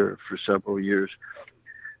a year for several years,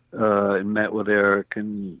 and met with Eric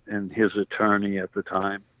and his attorney at the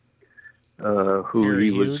time, who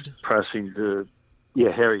Harry he was Hughes? pressing to,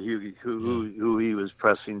 Harry Hughes, who he was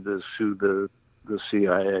pressing to sue the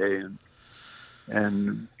CIA,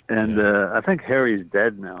 and I think Harry's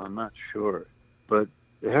dead now. I'm not sure, but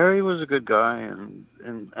Harry was a good guy, and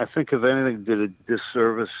I think if anything did a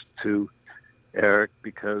disservice to Eric,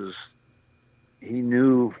 because he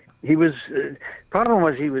knew he was. Problem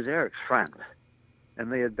was he was Eric's friend,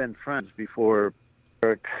 and they had been friends before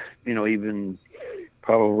Eric, even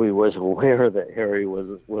probably was aware that Harry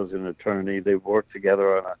was an attorney. They worked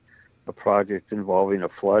together on a project involving a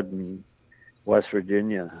flood in West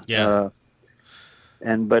Virginia. Yeah.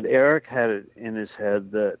 But Eric had it in his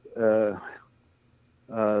head that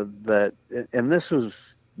and this was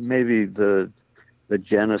maybe the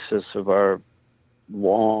genesis of our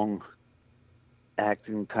long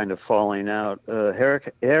acting kind of falling out.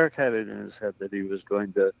 Eric had it in his head that he was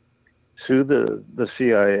going to sue the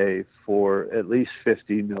CIA for at least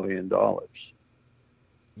 $50 million.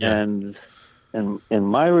 Yeah. And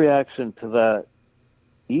my reaction to that,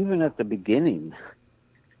 even at the beginning,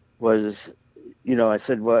 was, I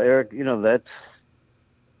said, well, Eric,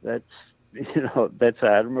 that's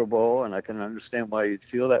admirable, and I can understand why you'd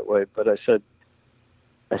feel that way. But I said,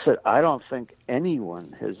 I don't think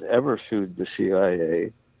anyone has ever sued the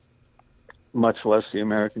CIA, much less the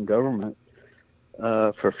American government,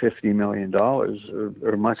 for $50 million,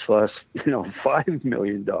 or much less, $5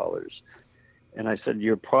 million. And I said,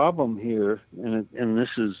 your problem here, and this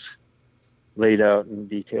is laid out in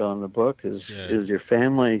detail in the book, is your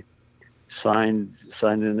family signed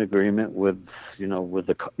an agreement with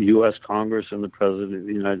the U.S. Congress and the President of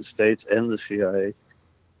the United States and the CIA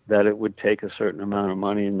that it would take a certain amount of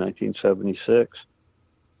money in 1976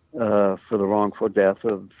 for the wrongful death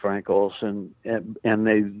of Frank Olson, and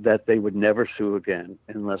that they would never sue again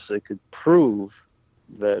unless they could prove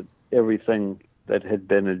that everything that had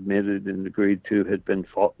been admitted and agreed to had been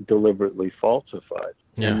deliberately falsified.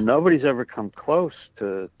 Yeah. And nobody's ever come close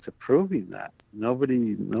to proving that.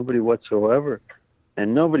 Nobody whatsoever.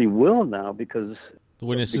 And nobody will now because the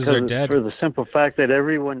witnesses are dead. For the simple fact that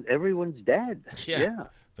everyone's dead. Yeah.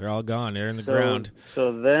 They're all gone. They're in the ground.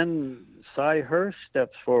 So then Cy Hirsch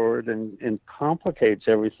steps forward and complicates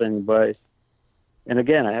everything by, and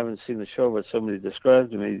again, I haven't seen the show, but somebody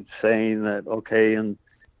described to me saying that, okay, and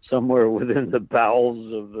somewhere within the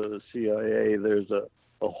bowels of the CIA, there's a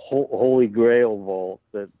holy grail vault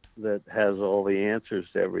that has all the answers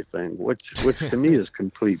to everything, which to me is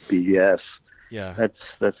complete BS. Yeah,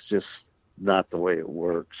 that's just not the way it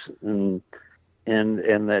works, and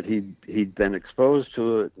that he'd been exposed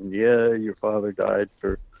to it, and your father died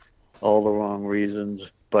for all the wrong reasons,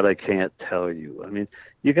 but I can't tell you. I mean,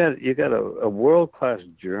 you got a world-class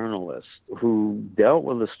journalist who dealt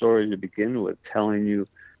with the story to begin with, telling you,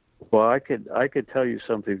 well, I could tell you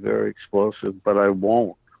something very explosive, but I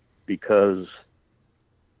won't because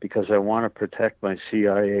I want to protect my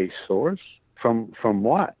CIA source from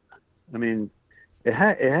what? I mean, it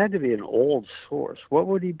had to be an old source. What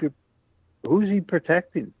would he be? Who's he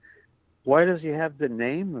protecting? Why does he have to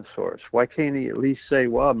name the source? Why can't he at least say,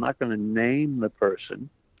 well, I'm not going to name the person,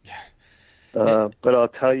 but I'll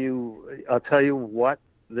tell you what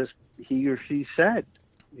he or she said,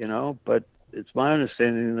 but it's my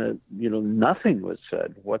understanding that, nothing was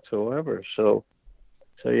said whatsoever. So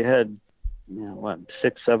you had,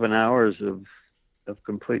 6-7 hours of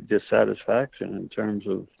complete dissatisfaction in terms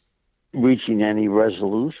of reaching any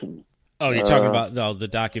resolution. Oh, you're talking about the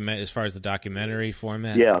document as far as the documentary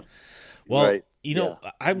format? Yeah. Well, right.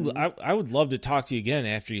 I would love to talk to you again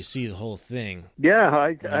after you see the whole thing. Yeah,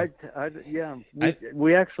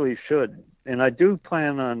 we actually should. And I do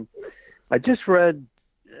plan on, I just read,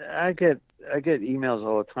 I get emails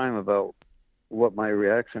all the time about what my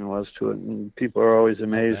reaction was to it, and people are always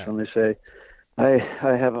amazed when they say, I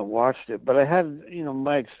haven't watched it, but I had,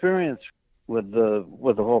 my experience with the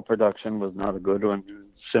whole production was not a good one,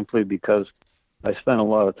 simply because I spent a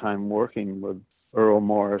lot of time working with Earl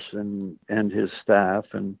Morris and his staff,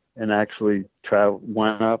 and actually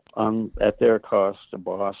went up at their cost to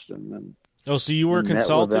Boston. So you were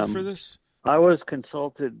consulted for this? I was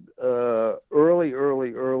consulted early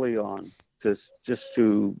on. I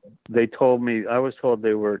was told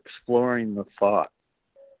they were exploring the thought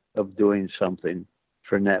of doing something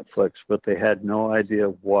for Netflix, but they had no idea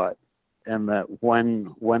what. And that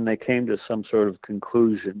when they came to some sort of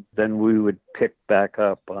conclusion, then we would pick back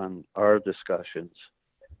up on our discussions.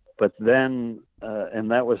 But then,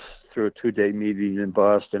 and that was through a 2-day meeting in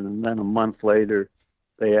Boston. And then a month later,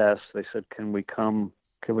 they said, can we come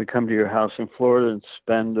can we come to your house in Florida and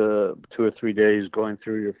spend 2 or 3 days going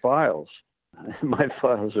through your files? My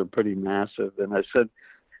files are pretty massive. And I said,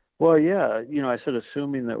 well, yeah, I said,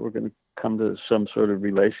 assuming that we're going to come to some sort of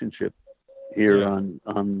relationship here on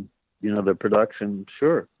the production,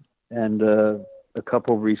 sure. And a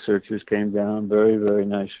couple of researchers came down, very, very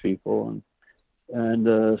nice people,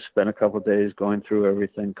 and spent a couple of days going through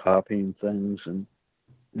everything, copying things and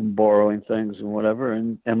borrowing things and whatever.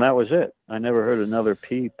 And that was it. I never heard another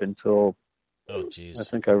peep until, oh, geez. I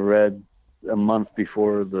think I read a month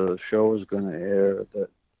before the show was going to air that.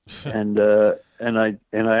 and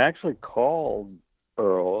I actually called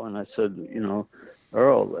Earl and I said,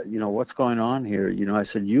 Earl, what's going on here? I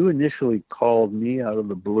said, you initially called me out of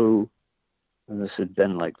the blue, and this had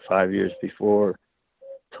been like 5 years before,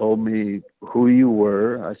 told me who you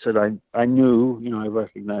were. I said, I knew, I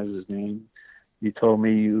recognized his name. You told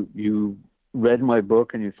me you read my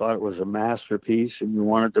book and you thought it was a masterpiece and you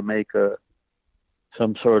wanted to make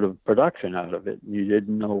some sort of production out of it. You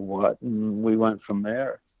didn't know what, and we went from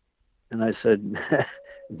there. And I said,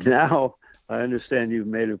 now I understand you've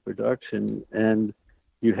made a production and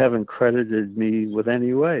you haven't credited me with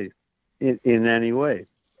any way, in any way.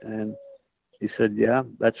 And he said, yeah,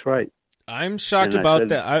 that's right. I'm shocked about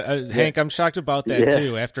that. Hank, I'm shocked about that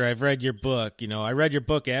too. After I've read your book, I read your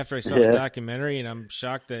book after I saw the documentary, and I'm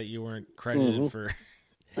shocked that you weren't credited for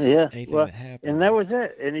anything that happened. And that was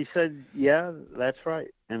it. And he said, yeah, that's right.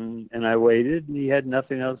 And I waited, and he had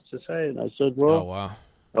nothing else to say. And I said, well, oh, wow.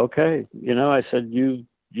 Okay. I said, you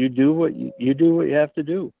do what you do what you have to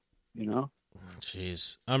do,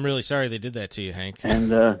 Jeez. I'm really sorry they did that to you, Hank.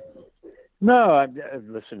 And, no,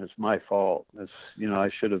 listen, it's my fault. It's, I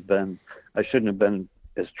shouldn't have been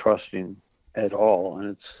as trusting at all.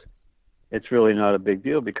 And it's really not a big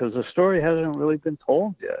deal because the story hasn't really been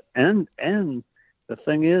told yet. And the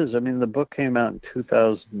thing is, the book came out in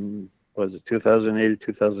 2008 or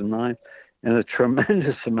 2009, and a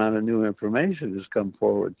tremendous amount of new information has come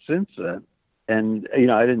forward since then. And,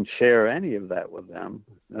 I didn't share any of that with them.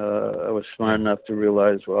 I was smart enough to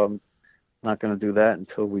realize, well, I'm not going to do that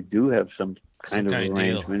until we do have some kind of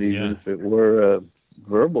arrangement, even if it were a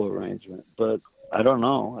verbal arrangement. But I don't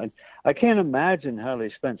know. I can't imagine how they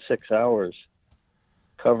spent 6 hours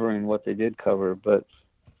covering what they did cover, but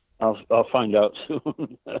I'll find out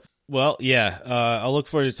soon. Well, yeah, I'll look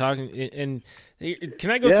forward to talking. And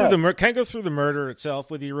can I go through the murder itself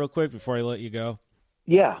with you real quick before I let you go?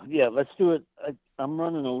 Yeah, let's do it. I'm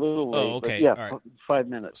running a little late. Oh, okay. But all right. 5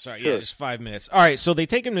 minutes. Sorry, sure. Just 5 minutes. All right, so they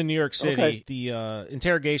take him to New York City. Okay. The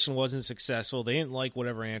interrogation wasn't successful. They didn't like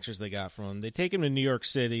whatever answers they got from him. They take him to New York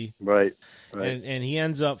City. Right. And he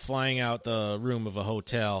ends up flying out the room of a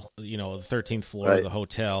hotel, the 13th floor of the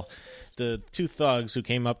hotel. The two thugs who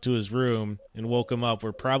came up to his room and woke him up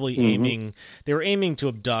were probably aiming to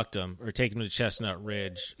abduct him or take him to Chestnut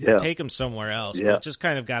Ridge, or take him somewhere else. But it just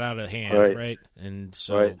kind of got out of hand, right? And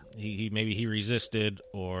so he resisted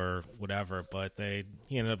or whatever, but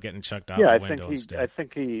he ended up getting chucked out the window instead. I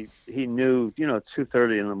think he knew,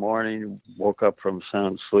 2:30 in the morning, woke up from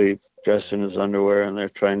sound sleep, dressed in his underwear, and they're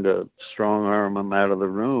trying to strong arm him out of the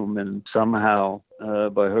room, and somehow,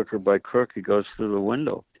 by hook or by crook, he goes through the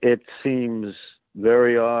window. It seems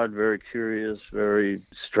very odd, very curious, very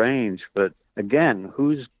strange, but again,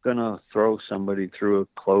 who's going to throw somebody through a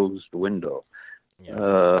closed window?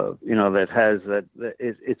 That has that.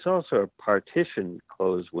 It's also a partitioned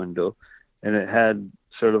closed window, and it had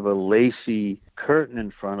sort of a lacy curtain in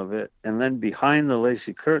front of it, and then behind the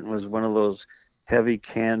lacy curtain was one of those heavy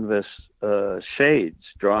canvas shades,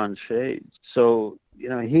 drawn shades. So,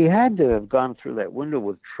 he had to have gone through that window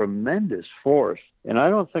with tremendous force. And I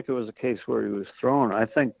don't think it was a case where he was thrown. I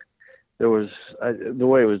think there was, the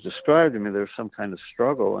way it was described to me, there was some kind of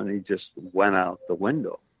struggle, and he just went out the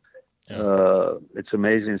window. Yeah. It's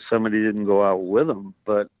amazing somebody didn't go out with him,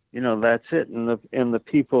 but, that's it. And the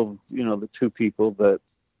people, the two people that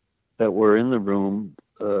were in the room,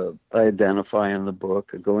 I identify in the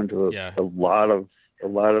book. I go into a lot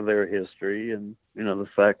of their history, and the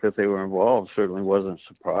fact that they were involved certainly wasn't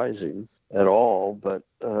surprising at all. But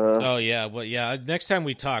next time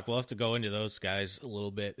we talk, we'll have to go into those guys a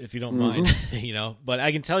little bit, if you don't mind. But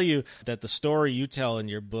I can tell you that the story you tell in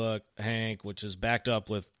your book, Hank, which is backed up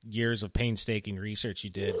with years of painstaking research you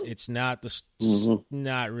did, it's not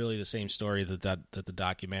not really the same story that the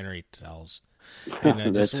documentary tells. And I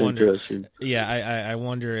just wonder, I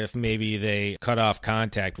wonder if maybe they cut off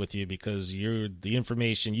contact with you because the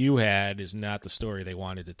information you had is not the story they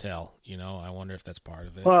wanted to tell. I wonder if that's part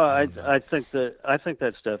of it. Well, I think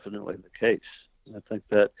that's definitely the case. I think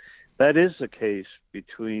that that is the case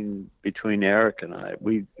between Eric and I.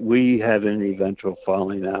 We had an eventual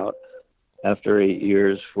falling out after 8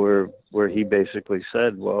 years where he basically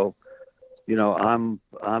said, well, you know,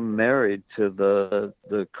 I'm married to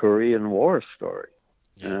the Korean War story.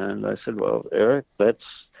 Yeah. And I said, well, Eric,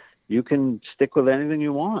 you can stick with anything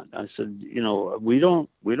you want. I said, you know, we don't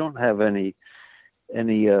have any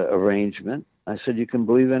arrangement. I said, you can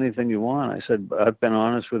believe anything you want. I said, I've been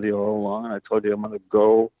honest with you all along, and I told you I'm going to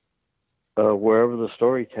go wherever the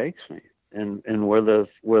story takes me and where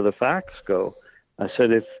the facts go. I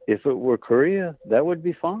said, if it were Korea, that would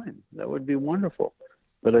be fine. That would be wonderful.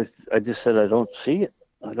 But I just said, I don't see it.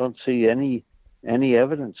 I don't see any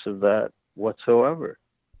evidence of that whatsoever.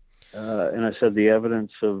 And I said, the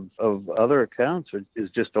evidence of other accounts is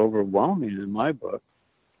just overwhelming in my book.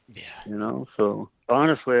 Yeah. You know, so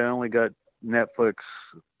honestly, I only got Netflix,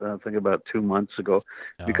 I think about 2 months ago,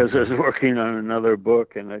 because I was working on another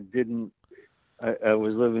book, and I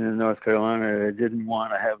was living in North Carolina, and I didn't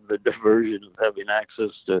want to have the diversion of having access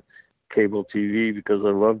to cable TV because I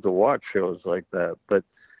love to watch shows like that. But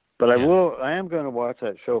I am going to watch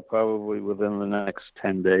that show probably within the next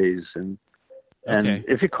 10 days. And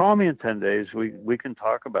if you call me in 10 days, we can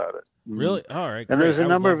talk about it. Really? All right. And there's a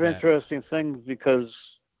number of interesting things because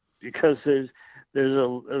there's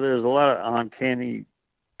a lot of uncanny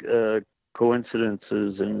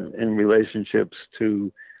coincidences and relationships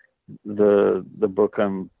to the book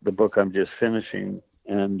I'm just finishing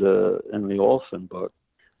and the Olson book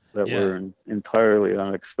that were entirely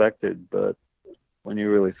unexpected, but when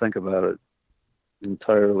you really think about it,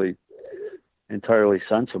 entirely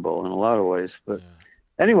sensible in a lot of ways. But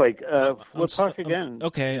anyway, we'll talk again.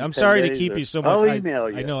 Okay, I'm sorry to keep you so much. I'll email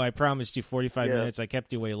you. I know I promised you 45 minutes. I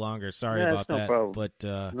kept you way longer. Sorry about that. Problem. But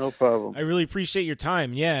no problem. I really appreciate your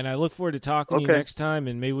time. Yeah, and I look forward to talking to you next time,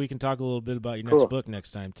 and maybe we can talk a little bit about your next book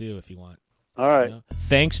next time too, if you want. All right. You know?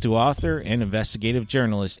 Thanks to author and investigative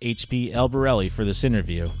journalist H.P. Albarelli for this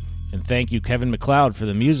interview. And thank you, Kevin MacLeod, for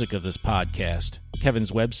the music of this podcast.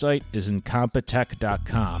 Kevin's website is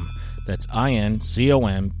incompetech.com. That's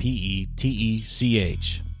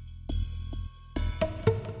INCOMPETECH.